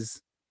Ohtani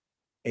is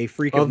a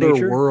freak of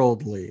nature.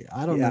 Otherworldly.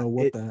 I don't know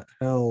what the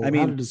hell. How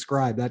to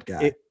describe that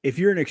guy. If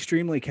you're an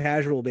extremely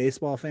casual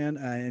baseball fan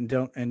and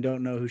don't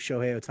know who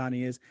Shohei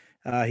Ohtani is,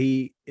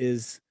 he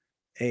is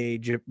a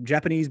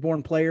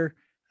Japanese-born player.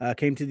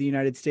 Came to the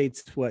United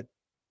States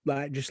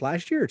just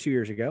last year or 2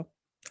 years ago.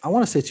 I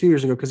want to say 2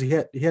 years ago because he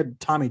had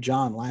Tommy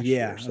John last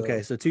year. So.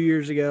 Okay, so 2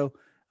 years ago,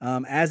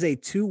 as a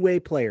two-way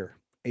player,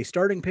 a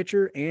starting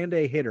pitcher and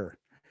a hitter.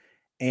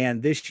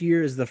 And this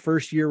year is the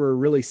first year we're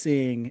really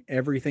seeing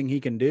everything he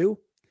can do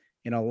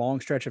in a long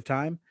stretch of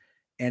time.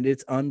 And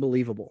it's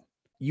unbelievable.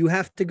 You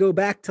have to go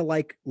back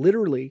to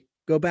literally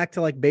go back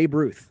to Babe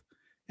Ruth.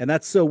 And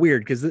that's so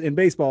weird because in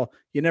baseball,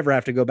 you never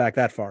have to go back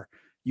that far.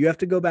 You have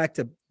to go back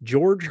to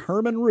George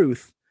Herman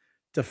Ruth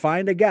to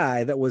find a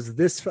guy that was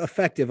this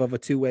effective of a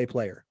two-way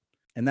player.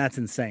 And that's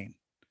insane.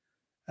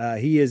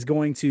 He is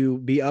going to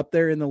be up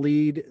there in the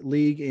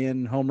league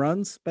in home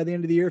runs by the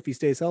end of the year if he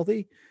stays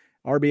healthy.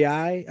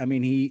 RBI, I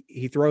mean,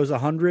 he throws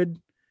 100.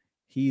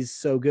 He's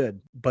so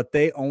good. But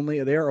they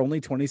are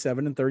only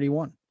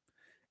 27-31.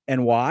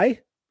 And why?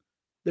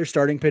 Their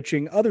starting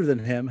pitching other than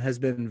him has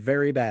been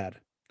very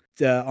bad.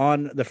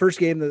 On the first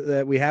game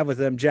that we have with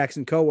them,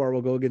 Jackson Kowar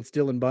will go against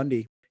Dylan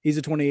Bundy. He's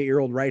a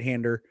 28-year-old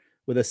right-hander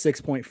with a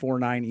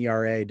 6.49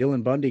 ERA.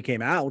 Dylan Bundy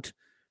came out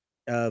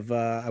of,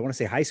 I want to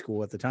say high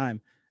school at the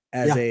time,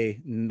 as a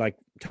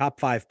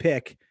top 5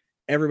 pick.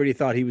 Everybody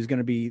thought he was going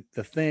to be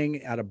the thing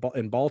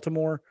in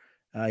Baltimore.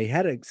 He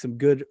had some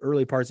good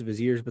early parts of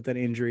his years, but then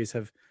injuries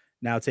have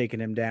now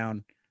taken him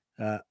down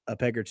a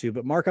peg or two.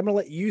 But Mark, I'm going to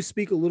let you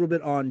speak a little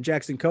bit on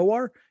Jackson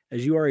Kowar,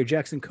 as you are a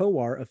Jackson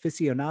Kowar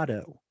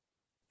aficionado.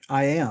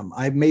 I am.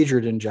 I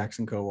majored in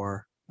Jackson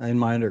Kowar in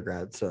my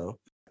undergrad. So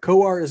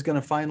Kowar is going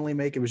to finally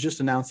it was just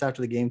announced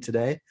after the game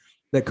today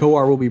that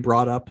Kowar will be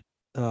brought up,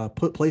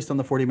 placed on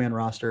the 40-man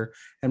roster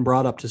and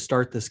brought up to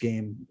start this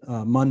game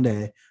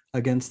Monday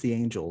against the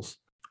Angels.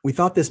 We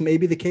thought this may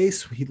be the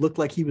case. He looked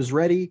like he was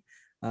ready.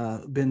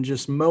 been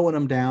just mowing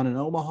them down in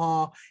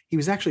Omaha. He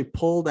was actually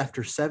pulled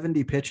after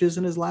 70 pitches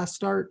in his last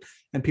start,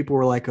 and people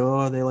were like,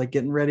 "Oh, they like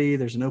getting ready.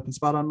 There's an open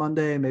spot on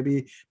Monday.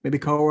 Maybe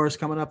Kowar is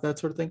coming up, that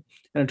sort of thing."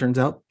 And it turns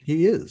out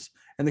he is.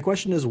 And the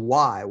question is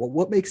why? Well,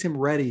 what makes him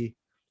ready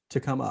to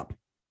come up?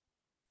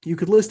 You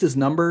could list his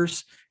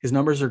numbers. His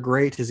numbers are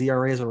great. His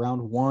ERA is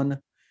around 1.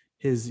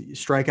 His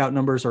strikeout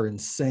numbers are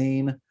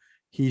insane.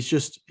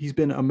 He's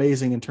been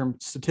amazing in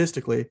terms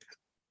statistically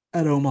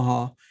at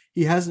Omaha.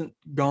 He hasn't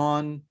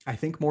gone, I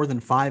think, more than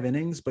 5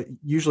 innings, but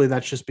usually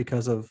that's just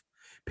because of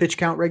pitch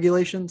count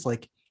regulations.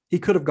 Like he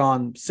could have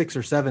gone 6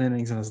 or 7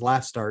 innings in his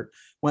last start,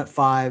 went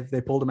 5.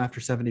 They pulled him after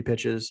 70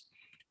 pitches,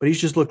 but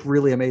he's just looked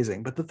really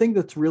amazing. But the thing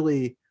that's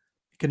really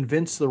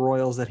convinced the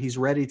Royals that he's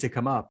ready to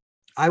come up,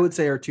 I would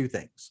say, are 2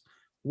 things.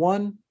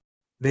 One,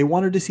 they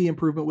wanted to see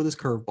improvement with his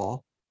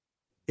curveball.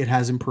 It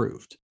has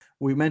improved.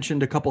 We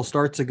mentioned a couple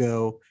starts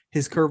ago,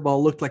 his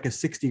curveball looked like a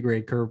 60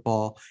 grade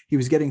curveball. He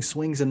was getting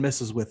swings and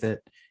misses with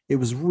it. It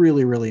was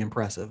really, really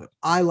impressive.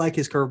 I like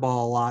his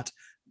curveball a lot,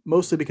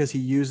 mostly because he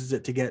uses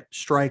it to get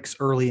strikes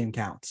early in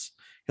counts.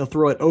 He'll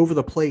throw it over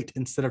the plate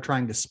instead of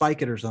trying to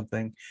spike it or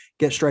something,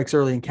 get strikes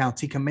early in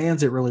counts. He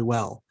commands it really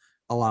well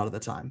a lot of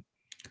the time.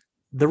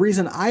 The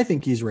reason I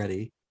think he's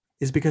ready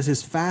is because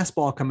his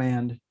fastball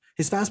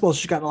has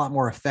just gotten a lot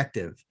more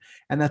effective.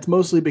 And that's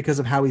mostly because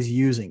of how he's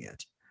using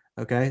it.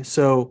 Okay.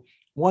 So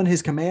one,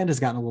 his command has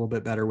gotten a little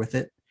bit better with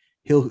it.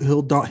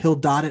 He'll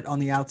dot it on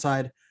the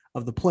outside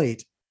of the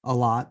plate a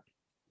lot.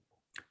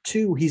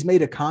 2, he's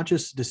made a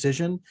conscious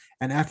decision,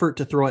 an effort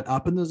to throw it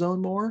up in the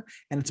zone more.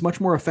 And it's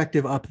much more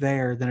effective up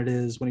there than it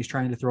is when he's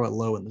trying to throw it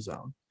low in the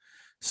zone.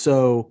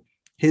 So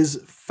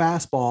his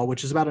fastball,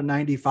 which is about a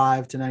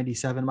 95 to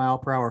 97 mile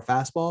per hour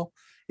fastball,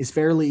 is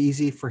fairly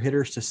easy for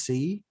hitters to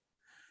see.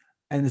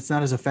 And it's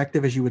not as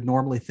effective as you would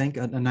normally think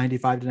a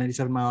 95 to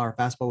 97 mile hour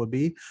fastball would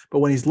be. But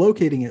when he's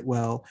locating it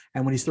well,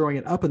 and when he's throwing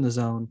it up in the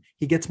zone,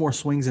 he gets more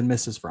swings and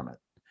misses from it.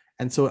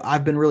 And so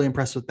I've been really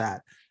impressed with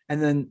that. And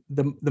then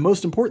the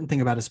most important thing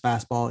about his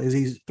fastball is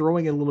he's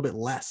throwing it a little bit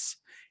less.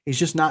 He's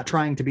just not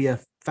trying to be a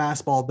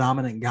fastball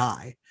dominant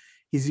guy.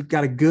 He's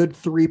got a good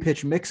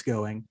 3-pitch mix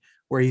going,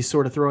 where he's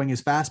sort of throwing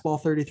his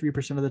fastball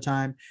 33% of the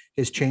time,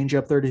 his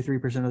changeup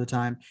 33% of the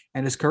time,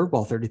 and his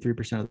curveball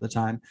 33% of the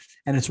time.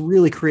 And it's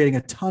really creating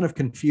a ton of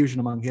confusion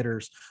among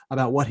hitters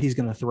about what he's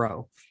going to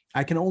throw.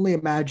 I can only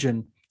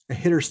imagine a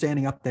hitter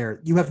standing up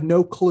there. You have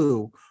no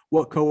clue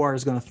what Kowar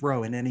is going to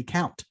throw in any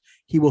count.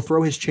 He will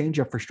throw his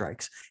changeup for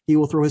strikes. He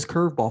will throw his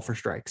curveball for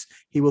strikes.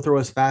 He will throw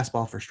his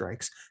fastball for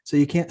strikes. So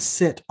you can't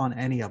sit on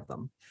any of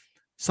them.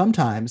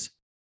 Sometimes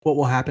what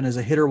will happen is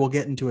a hitter will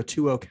get into a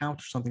 2-0 count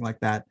or something like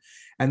that,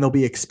 and they'll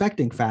be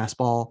expecting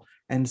fastball.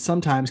 And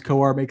sometimes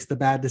Kowar makes the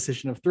bad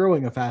decision of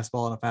throwing a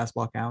fastball in a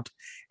fastball count,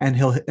 and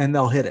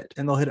they'll hit it,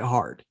 and they'll hit it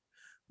hard.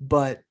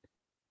 But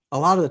a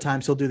lot of the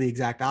times he'll do the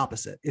exact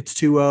opposite. It's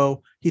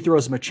 2-0. He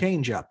throws him a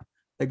changeup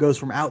that goes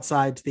from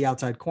outside to the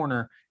outside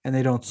corner, and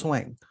they don't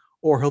swing.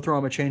 Or he'll throw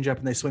him a changeup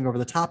and they swing over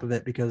the top of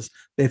it because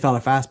they thought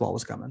a fastball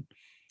was coming.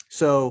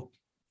 So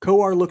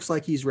Kowar looks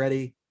like he's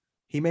ready.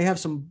 He may have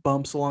some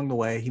bumps along the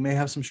way. He may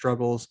have some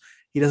struggles.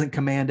 He doesn't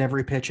command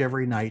every pitch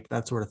every night,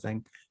 that sort of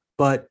thing.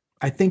 But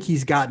I think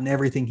he's gotten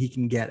everything he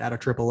can get out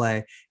of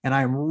AAA. And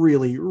I am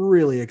really,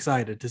 really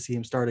excited to see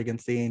him start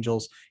against the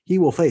Angels. He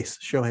will face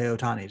Shohei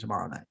Ohtani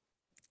tomorrow night.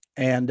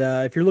 And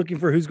if you're looking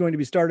for who's going to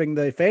be starting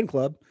the fan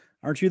club,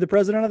 aren't you the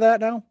president of that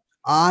now?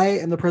 I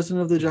am the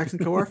president of the Jackson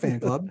Kowar fan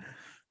club.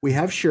 We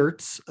have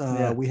shirts.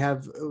 We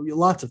have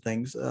lots of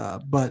things,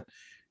 but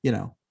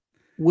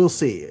we'll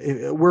see.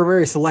 We're a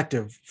very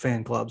selective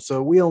fan club,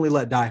 so we only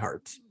let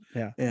diehards.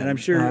 Yeah, and I'm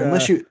sure I'm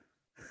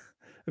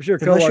sure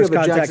Kowar's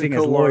contacting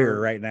his lawyer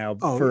right now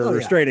for a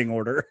restraining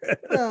order.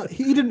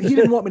 He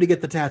didn't want me to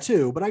get the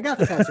tattoo, but I got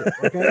the tattoo.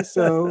 Okay,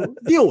 so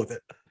deal with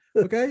it.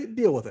 Okay,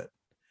 deal with it.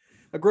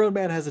 A grown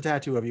man has a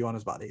tattoo of you on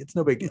his body. It's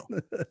no big deal.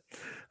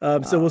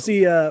 So we'll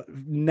see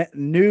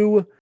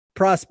new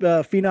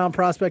phenom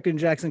prospect in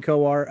Jackson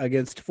Kowar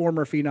against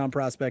former phenom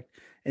prospect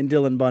in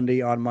Dylan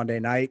Bundy on Monday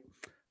night.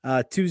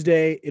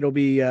 Tuesday, it'll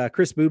be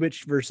Chris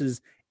Bubich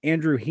versus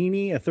Andrew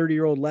Heaney, a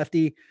 30-year-old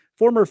lefty,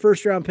 former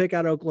first-round pick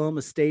out of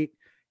Oklahoma State.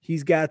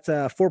 He's got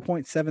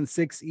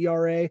 4.76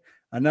 ERA,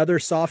 another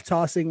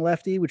soft-tossing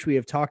lefty, which we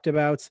have talked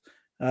about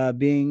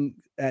being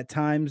at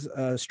times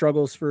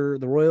struggles for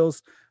the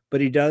Royals,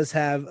 but he does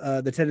have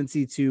the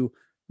tendency to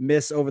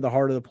miss over the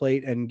heart of the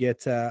plate and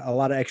get a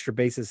lot of extra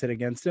bases hit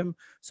against him.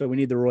 So we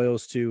need the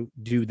Royals to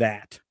do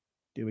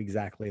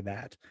exactly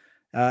that.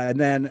 And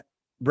then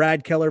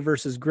Brad Keller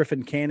versus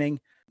Griffin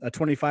Canning, a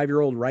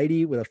 25-year-old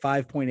righty with a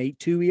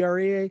 5.82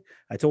 ERA.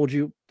 I told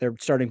you their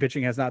starting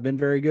pitching has not been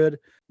very good.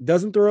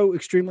 Doesn't throw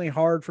extremely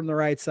hard from the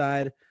right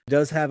side.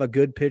 Does have a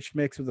good pitch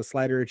mix with a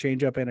slider, a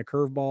changeup, and a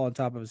curveball on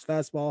top of his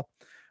fastball.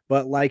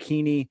 But like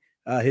Heaney,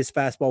 his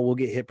fastball will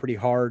get hit pretty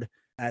hard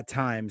at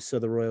times. So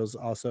the Royals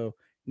also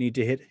need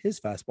to hit his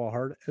fastball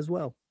hard as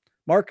well.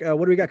 Mark,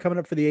 what do we got coming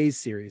up for the A's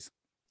series?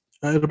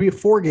 It'll be a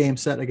 4-game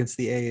set against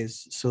the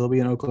A's. So they'll be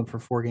in Oakland for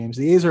 4 games.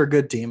 The A's are a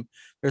good team.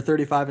 They're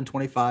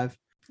 35-25.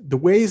 the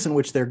ways in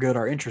which they're good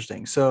are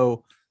interesting.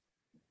 So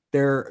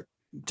they're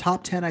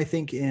top 10, I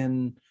think,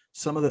 in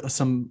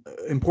some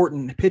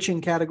important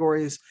pitching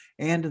categories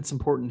and in some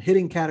important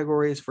hitting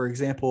categories. For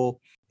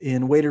example,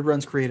 in weighted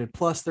runs created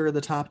plus, they're in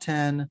the top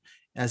 10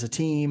 as a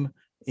team.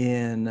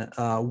 In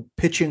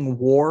pitching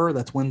WAR,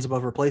 that's wins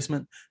above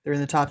replacement, they're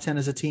in the top 10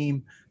 as a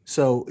team.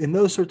 So in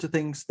those sorts of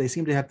things, they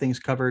seem to have things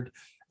covered.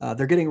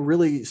 They're getting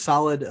really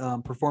solid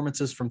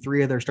performances from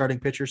 3 of their starting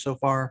pitchers so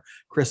far.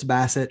 Chris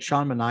Bassett,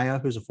 Sean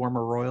Manaea, who's a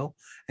former Royal,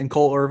 and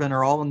Cole Irvin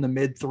are all in the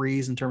mid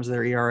threes in terms of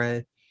their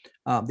ERA.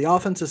 The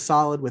offense is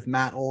solid with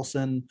Matt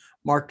Olson,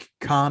 Mark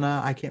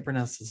Kana. I can't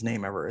pronounce his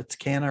name ever. It's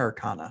Kana or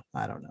Kana.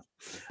 I don't know.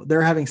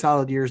 They're having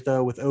solid years,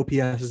 though, with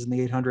OPSs in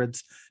the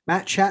 800s.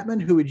 Matt Chapman,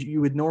 who you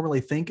would normally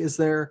think is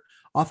their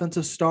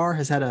offensive star,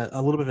 has had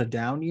a little bit of a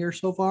down year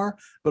so far,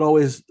 but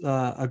always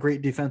a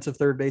great defensive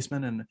third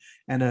baseman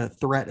and a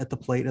threat at the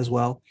plate as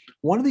well.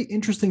 One of the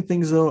interesting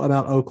things, though,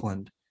 about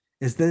Oakland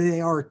is that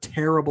they are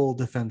terrible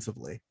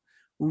defensively.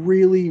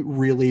 Really,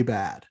 really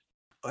bad.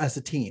 As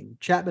a team,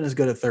 Chapman is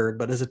good at third,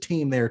 but as a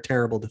team, they are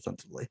terrible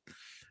defensively.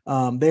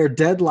 They are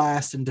dead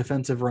last in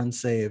defensive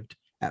runs saved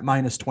at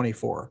minus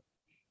 24.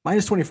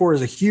 Minus 24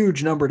 is a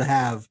huge number to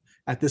have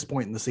at this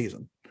point in the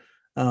season.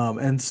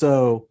 And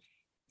so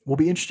will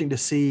be interesting to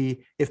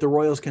see if the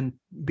Royals can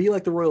be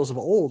like the Royals of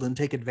old and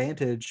take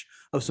advantage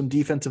of some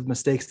defensive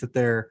mistakes that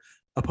their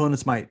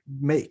opponents might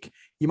make.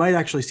 You might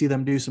actually see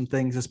them do some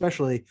things,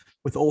 especially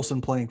with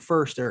Olson playing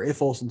first, or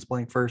if Olson's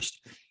playing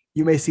first.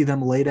 You may see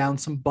them lay down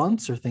some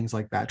bunts or things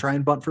like that, try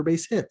and bunt for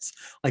base hits,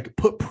 like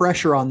put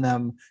pressure on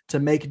them to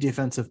make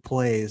defensive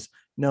plays,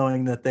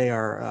 knowing that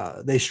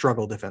they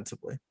struggle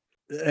defensively.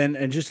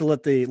 And just to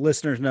let the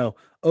listeners know,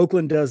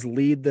 Oakland does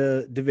lead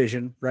the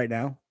division right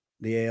now,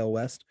 the AL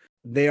West.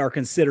 They are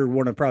considered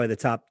one of probably the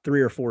top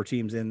 3 or 4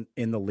 teams in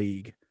the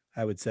league,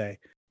 I would say.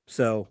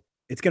 So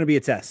it's going to be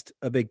a test,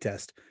 a big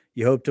test.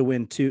 You hope to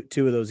win two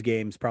of those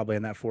games, probably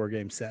in that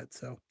 4-game set.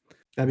 So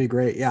that'd be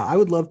great. Yeah, I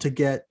would love to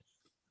get,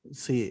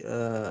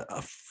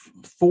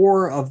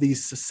 4 of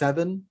these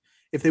 7.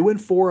 If they win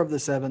 4 of the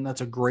 7,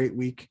 that's a great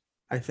week,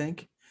 I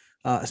think,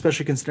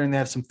 especially considering they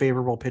have some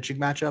favorable pitching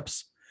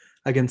matchups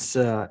against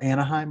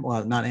Anaheim.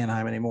 Well, not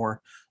Anaheim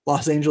anymore.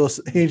 Los Angeles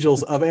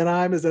Angels of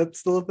Anaheim. Is that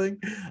still a thing?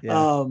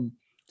 Yeah.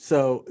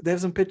 So they have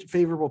some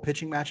favorable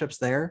pitching matchups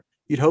there.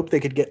 You'd hope they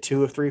could get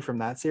 2 of 3 from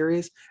that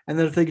series. And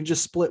then if they can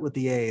just split with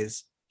the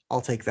A's,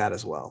 I'll take that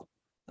as well.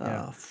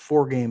 Yeah.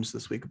 4 games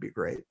this week would be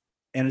great.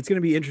 And it's going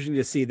to be interesting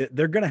to see that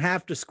they're going to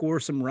have to score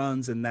some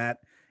runs in that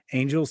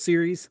Angels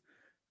series,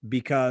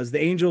 because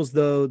the Angels,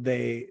 though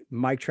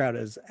Mike Trout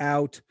is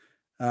out,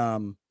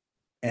 and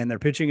their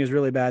pitching is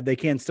really bad, they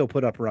can still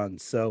put up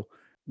runs. So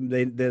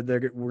we're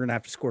going to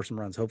have to score some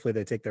runs. Hopefully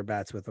they take their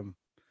bats with them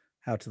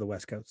out to the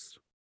West Coast.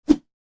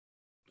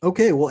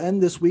 Okay, we'll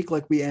end this week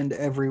like we end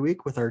every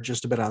week with our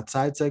Just a Bit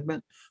Outside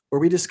segment, where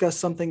we discuss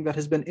something that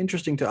has been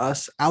interesting to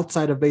us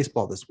outside of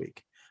baseball this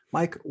week.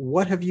 Mike,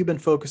 what have you been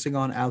focusing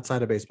on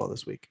outside of baseball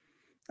this week?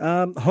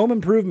 Home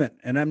improvement.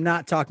 And I'm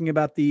not talking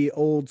about the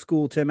old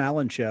school Tim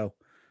Allen show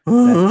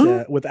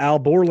with Al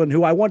Borland,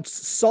 who I once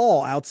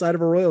saw outside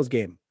of a Royals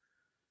game.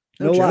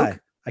 No lie.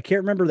 I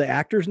can't remember the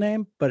actor's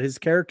name, but his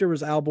character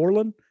was Al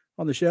Borland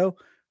on the show.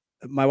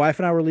 My wife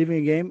and I were leaving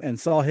a game and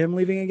saw him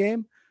leaving a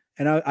game.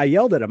 And I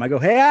yelled at him. I go,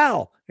 "Hey,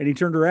 Al." And he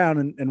turned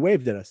around and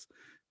waved at us.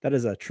 That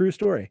is a true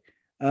story.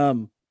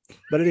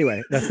 But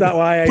anyway, that's not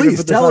why I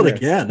please tell it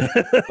again.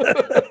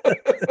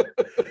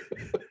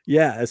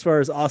 Yeah, as far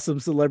as awesome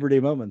celebrity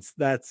moments,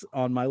 that's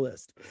on my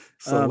list.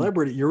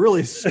 Celebrity, you're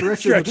really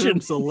stretching the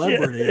term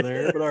celebrity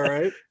there, but all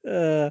right.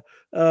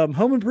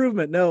 Home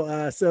improvement.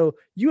 No, so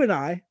you and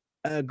I,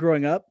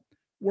 growing up,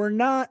 were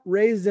not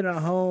raised in a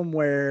home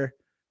where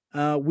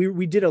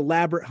we did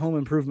elaborate home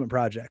improvement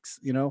projects.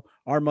 You know,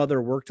 our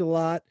mother worked a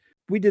lot.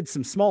 We did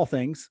some small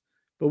things,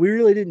 but we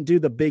really didn't do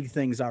the big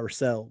things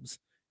ourselves,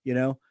 you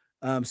know?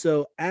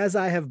 So as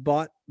I have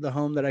bought the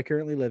home that I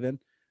currently live in,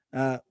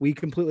 we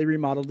completely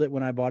remodeled it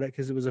when I bought it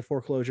because it was a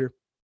foreclosure.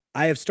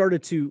 I have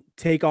started to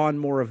take on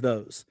more of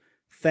those.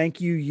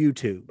 Thank you,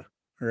 YouTube.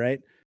 All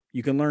right.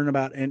 You can learn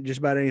about and just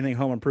about anything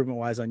home improvement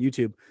wise on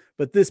YouTube.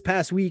 But this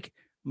past week,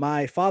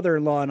 my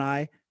father-in-law and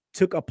I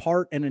took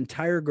apart an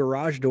entire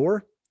garage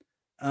door,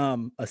 a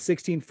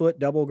 16-foot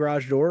double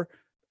garage door,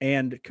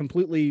 and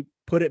completely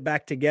put it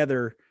back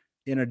together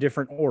in a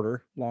different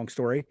order. Long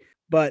story,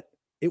 but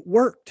it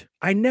worked.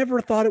 I never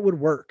thought it would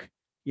work.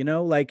 You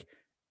know, like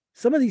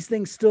some of these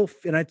things still,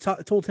 and I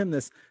told him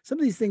this, some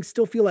of these things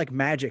still feel like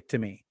magic to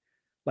me.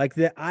 Like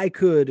that I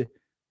could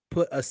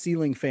put a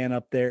ceiling fan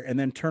up there and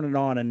then turn it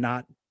on and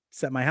not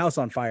set my house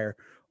on fire,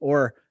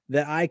 or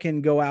that I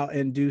can go out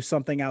and do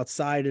something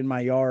outside in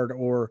my yard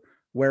or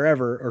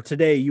wherever. Or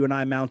today you and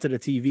I mounted a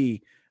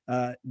TV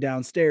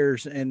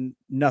downstairs and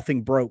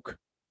nothing broke.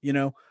 You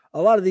know,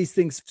 a lot of these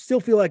things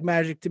still feel like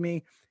magic to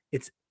me.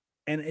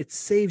 And it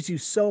saves you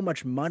so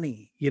much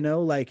money, you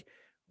know, like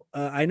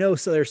I know.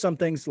 So there's some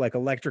things like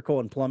electrical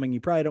and plumbing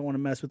you probably don't want to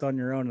mess with on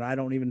your own. And I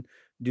don't even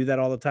do that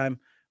all the time,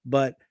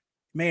 but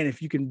man,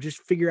 if you can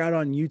just figure out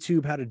on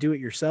YouTube how to do it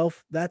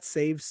yourself, that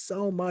saves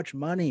so much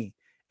money.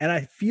 And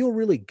I feel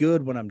really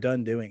good when I'm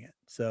done doing it.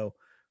 So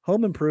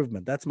home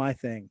improvement, that's my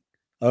thing.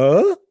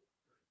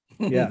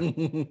 Yeah,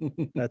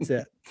 that's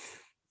it.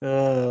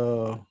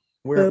 Oh,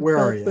 where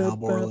are you, Al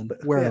Borland?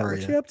 Where are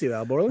what you? you up to,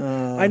 Al Borland?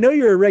 I know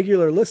you're a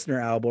regular listener,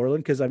 Al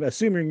Borland, because I'm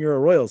assuming you're a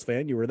Royals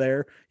fan. You were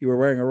there. You were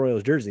wearing a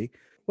Royals jersey.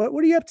 What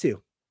are you up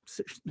to?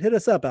 Hit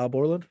us up, Al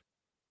Borland.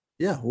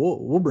 Yeah,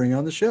 we'll bring you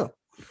on the show.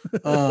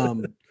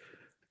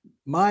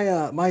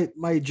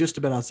 My just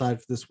about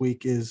outside for this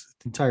week is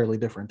entirely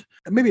different.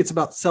 Maybe it's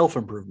about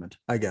self-improvement,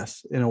 I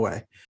guess, in a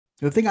way.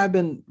 The thing I've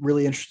been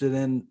really interested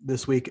in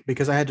this week,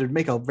 because I had to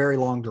make a very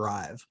long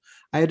drive.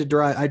 I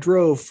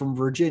drove from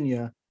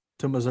Virginia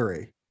to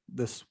Missouri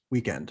this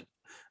weekend.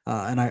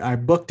 And I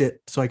booked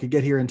it so I could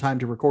get here in time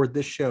to record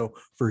this show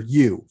for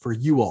you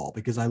all,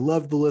 because I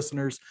love the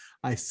listeners.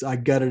 I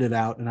gutted it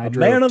out, and I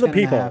drove man of the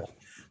people.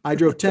 I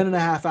drove 10 and a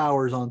half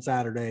hours on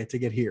Saturday to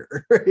get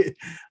here.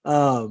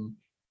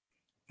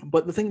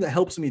 But the thing that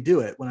helps me do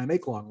it when I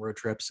make long road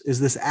trips is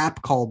this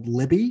app called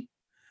Libby.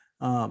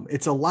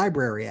 It's a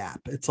library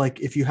app. It's like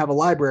if you have a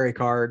library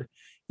card,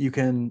 you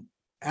can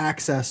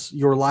access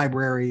your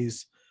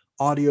library's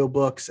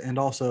audiobooks and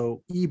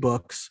also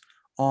ebooks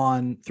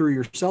through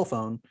your cell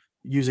phone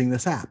using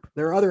this app.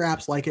 There are other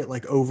apps like it,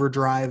 like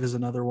Overdrive is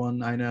another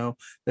one I know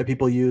that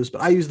people use,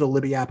 but I use the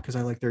Libby app because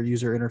I like their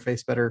user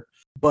interface better.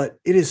 But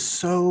it is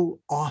so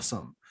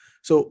awesome.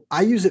 So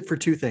I use it for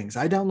two things.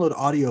 I download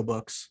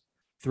audiobooks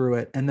through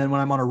it, and then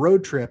when I'm on a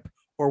road trip,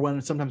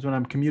 or sometimes when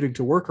I'm commuting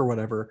to work or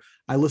whatever,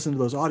 I listen to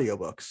those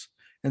audiobooks.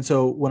 And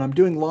so when I'm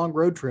doing long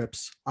road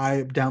trips,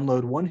 I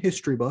download one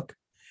history book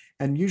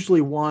and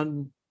usually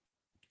one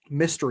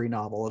mystery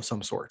novel of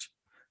some sort.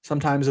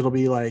 Sometimes it'll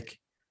be like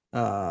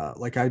I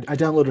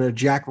downloaded a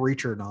Jack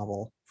Reacher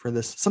novel for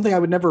this, something I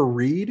would never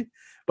read,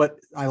 but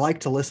I like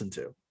to listen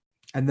to.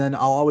 And then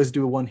I'll always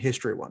do one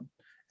history one.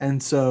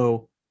 And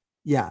so,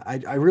 yeah,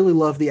 I really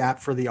love the app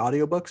for the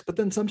audiobooks, but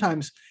then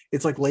sometimes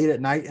it's like late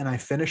at night and I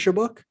finish a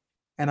book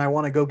and I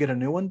want to go get a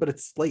new one, but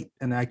it's late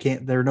and I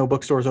can't, there are no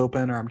bookstores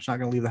open, or I'm just not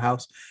going to leave the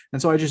house.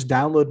 And so I just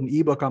download an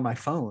ebook on my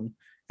phone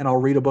and I'll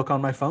read a book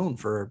on my phone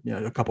for,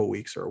 a couple of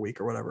weeks or a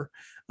week or whatever.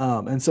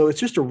 And so it's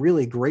just a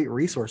really great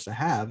resource to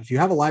have. If you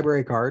have a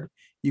library card,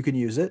 you can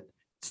use it.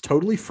 It's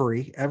totally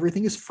free.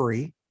 Everything is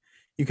free.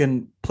 You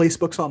can place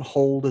books on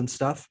hold and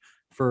stuff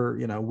for,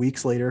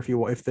 weeks later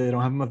if they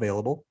don't have them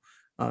available.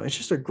 It's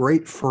just a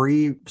great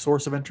free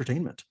source of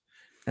entertainment.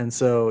 And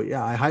so,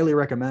 yeah, I highly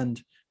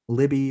recommend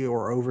Libby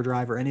or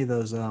Overdrive or any of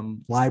those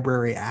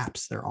library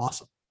apps. They're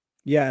awesome.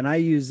 Yeah, and I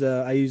use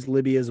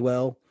Libby as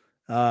well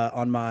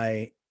on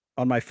my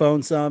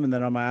phone some, and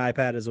then on my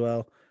iPad as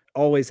well.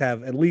 Always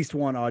have at least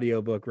one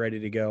audiobook ready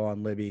to go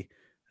on Libby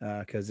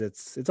because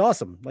it's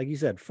awesome. Like you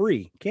said,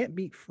 free. Can't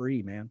beat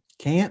free, man.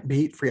 Can't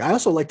beat free. I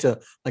also like to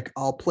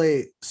I'll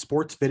play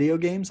sports video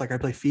games, like I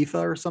play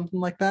FIFA or something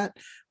like that.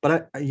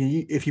 But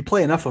if you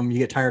play enough of them, you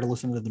get tired of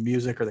listening to the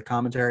music or the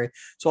commentary.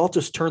 So I'll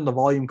just turn the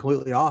volume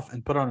completely off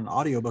and put on an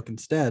audiobook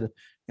instead.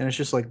 And it's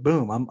just like,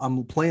 boom,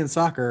 I'm playing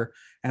soccer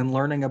and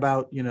learning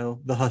about,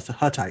 the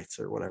Hittites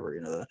or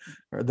whatever,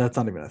 or that's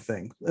not even a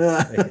thing.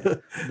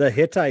 The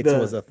Hittites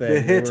was a thing.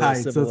 The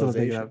Hittites, that's what I'm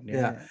thinking of.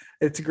 Yeah.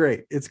 It's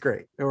great. It's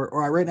great.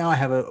 Or right now I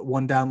have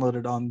one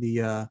downloaded on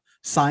the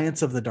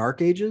Science of the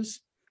Dark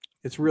Ages.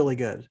 It's really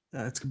good.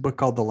 It's a book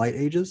called The Light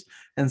Ages.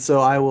 And so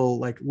I will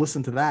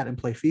listen to that and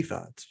play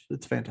FIFA.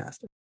 It's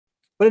fantastic.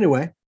 But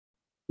anyway,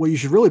 what you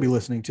should really be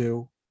listening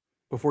to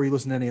before you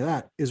listen to any of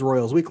that is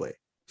Royals Weekly.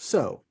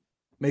 So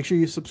make sure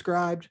you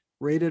subscribed,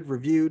 rated,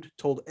 reviewed,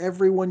 told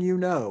everyone you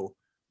know,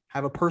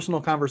 have a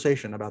personal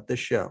conversation about this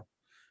show.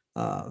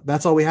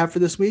 That's all we have for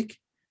this week.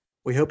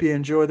 We hope you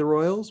enjoy the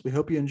Royals. We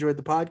hope you enjoyed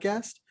the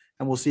podcast,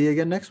 and we'll see you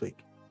again next week.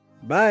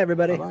 Bye,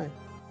 everybody. Bye-bye.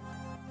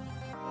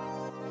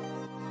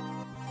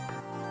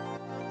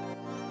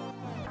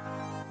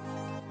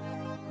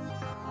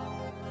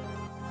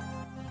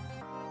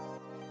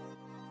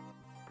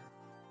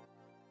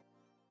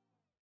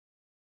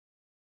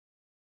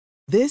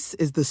 This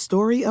is the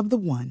story of the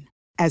one.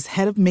 As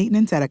head of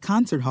maintenance at a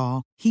concert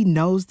hall, he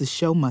knows the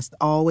show must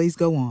always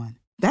go on.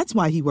 That's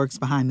why he works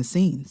behind the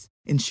scenes,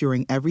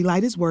 ensuring every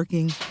light is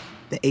working,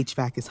 the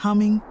HVAC is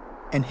humming,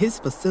 and his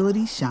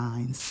facility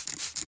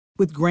shines.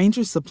 With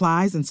Grainger's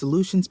supplies and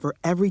solutions for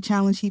every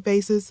challenge he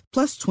faces,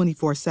 plus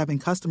 24/7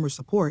 customer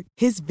support,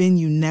 his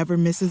venue never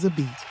misses a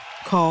beat.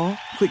 Call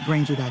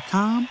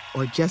quickgrainger.com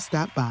or just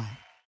stop by.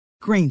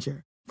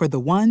 Grainger, for the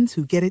ones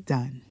who get it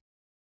done.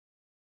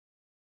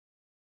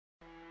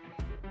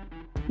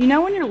 You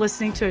know when you're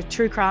listening to a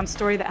true crime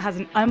story that has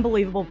an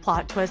unbelievable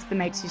plot twist that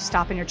makes you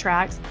stop in your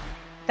tracks?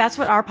 That's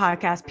what our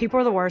podcast, People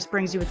Are the Worst,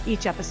 brings you with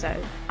each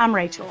episode. I'm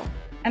Rachel.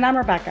 And I'm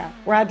Rebecca.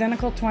 We're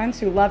identical twins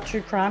who love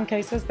true crime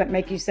cases that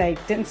make you say,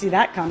 didn't see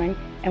that coming,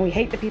 and we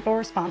hate the people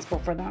responsible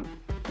for them.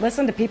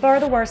 Listen to People Are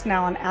the Worst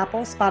now on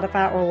Apple,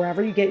 Spotify, or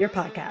wherever you get your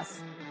podcasts.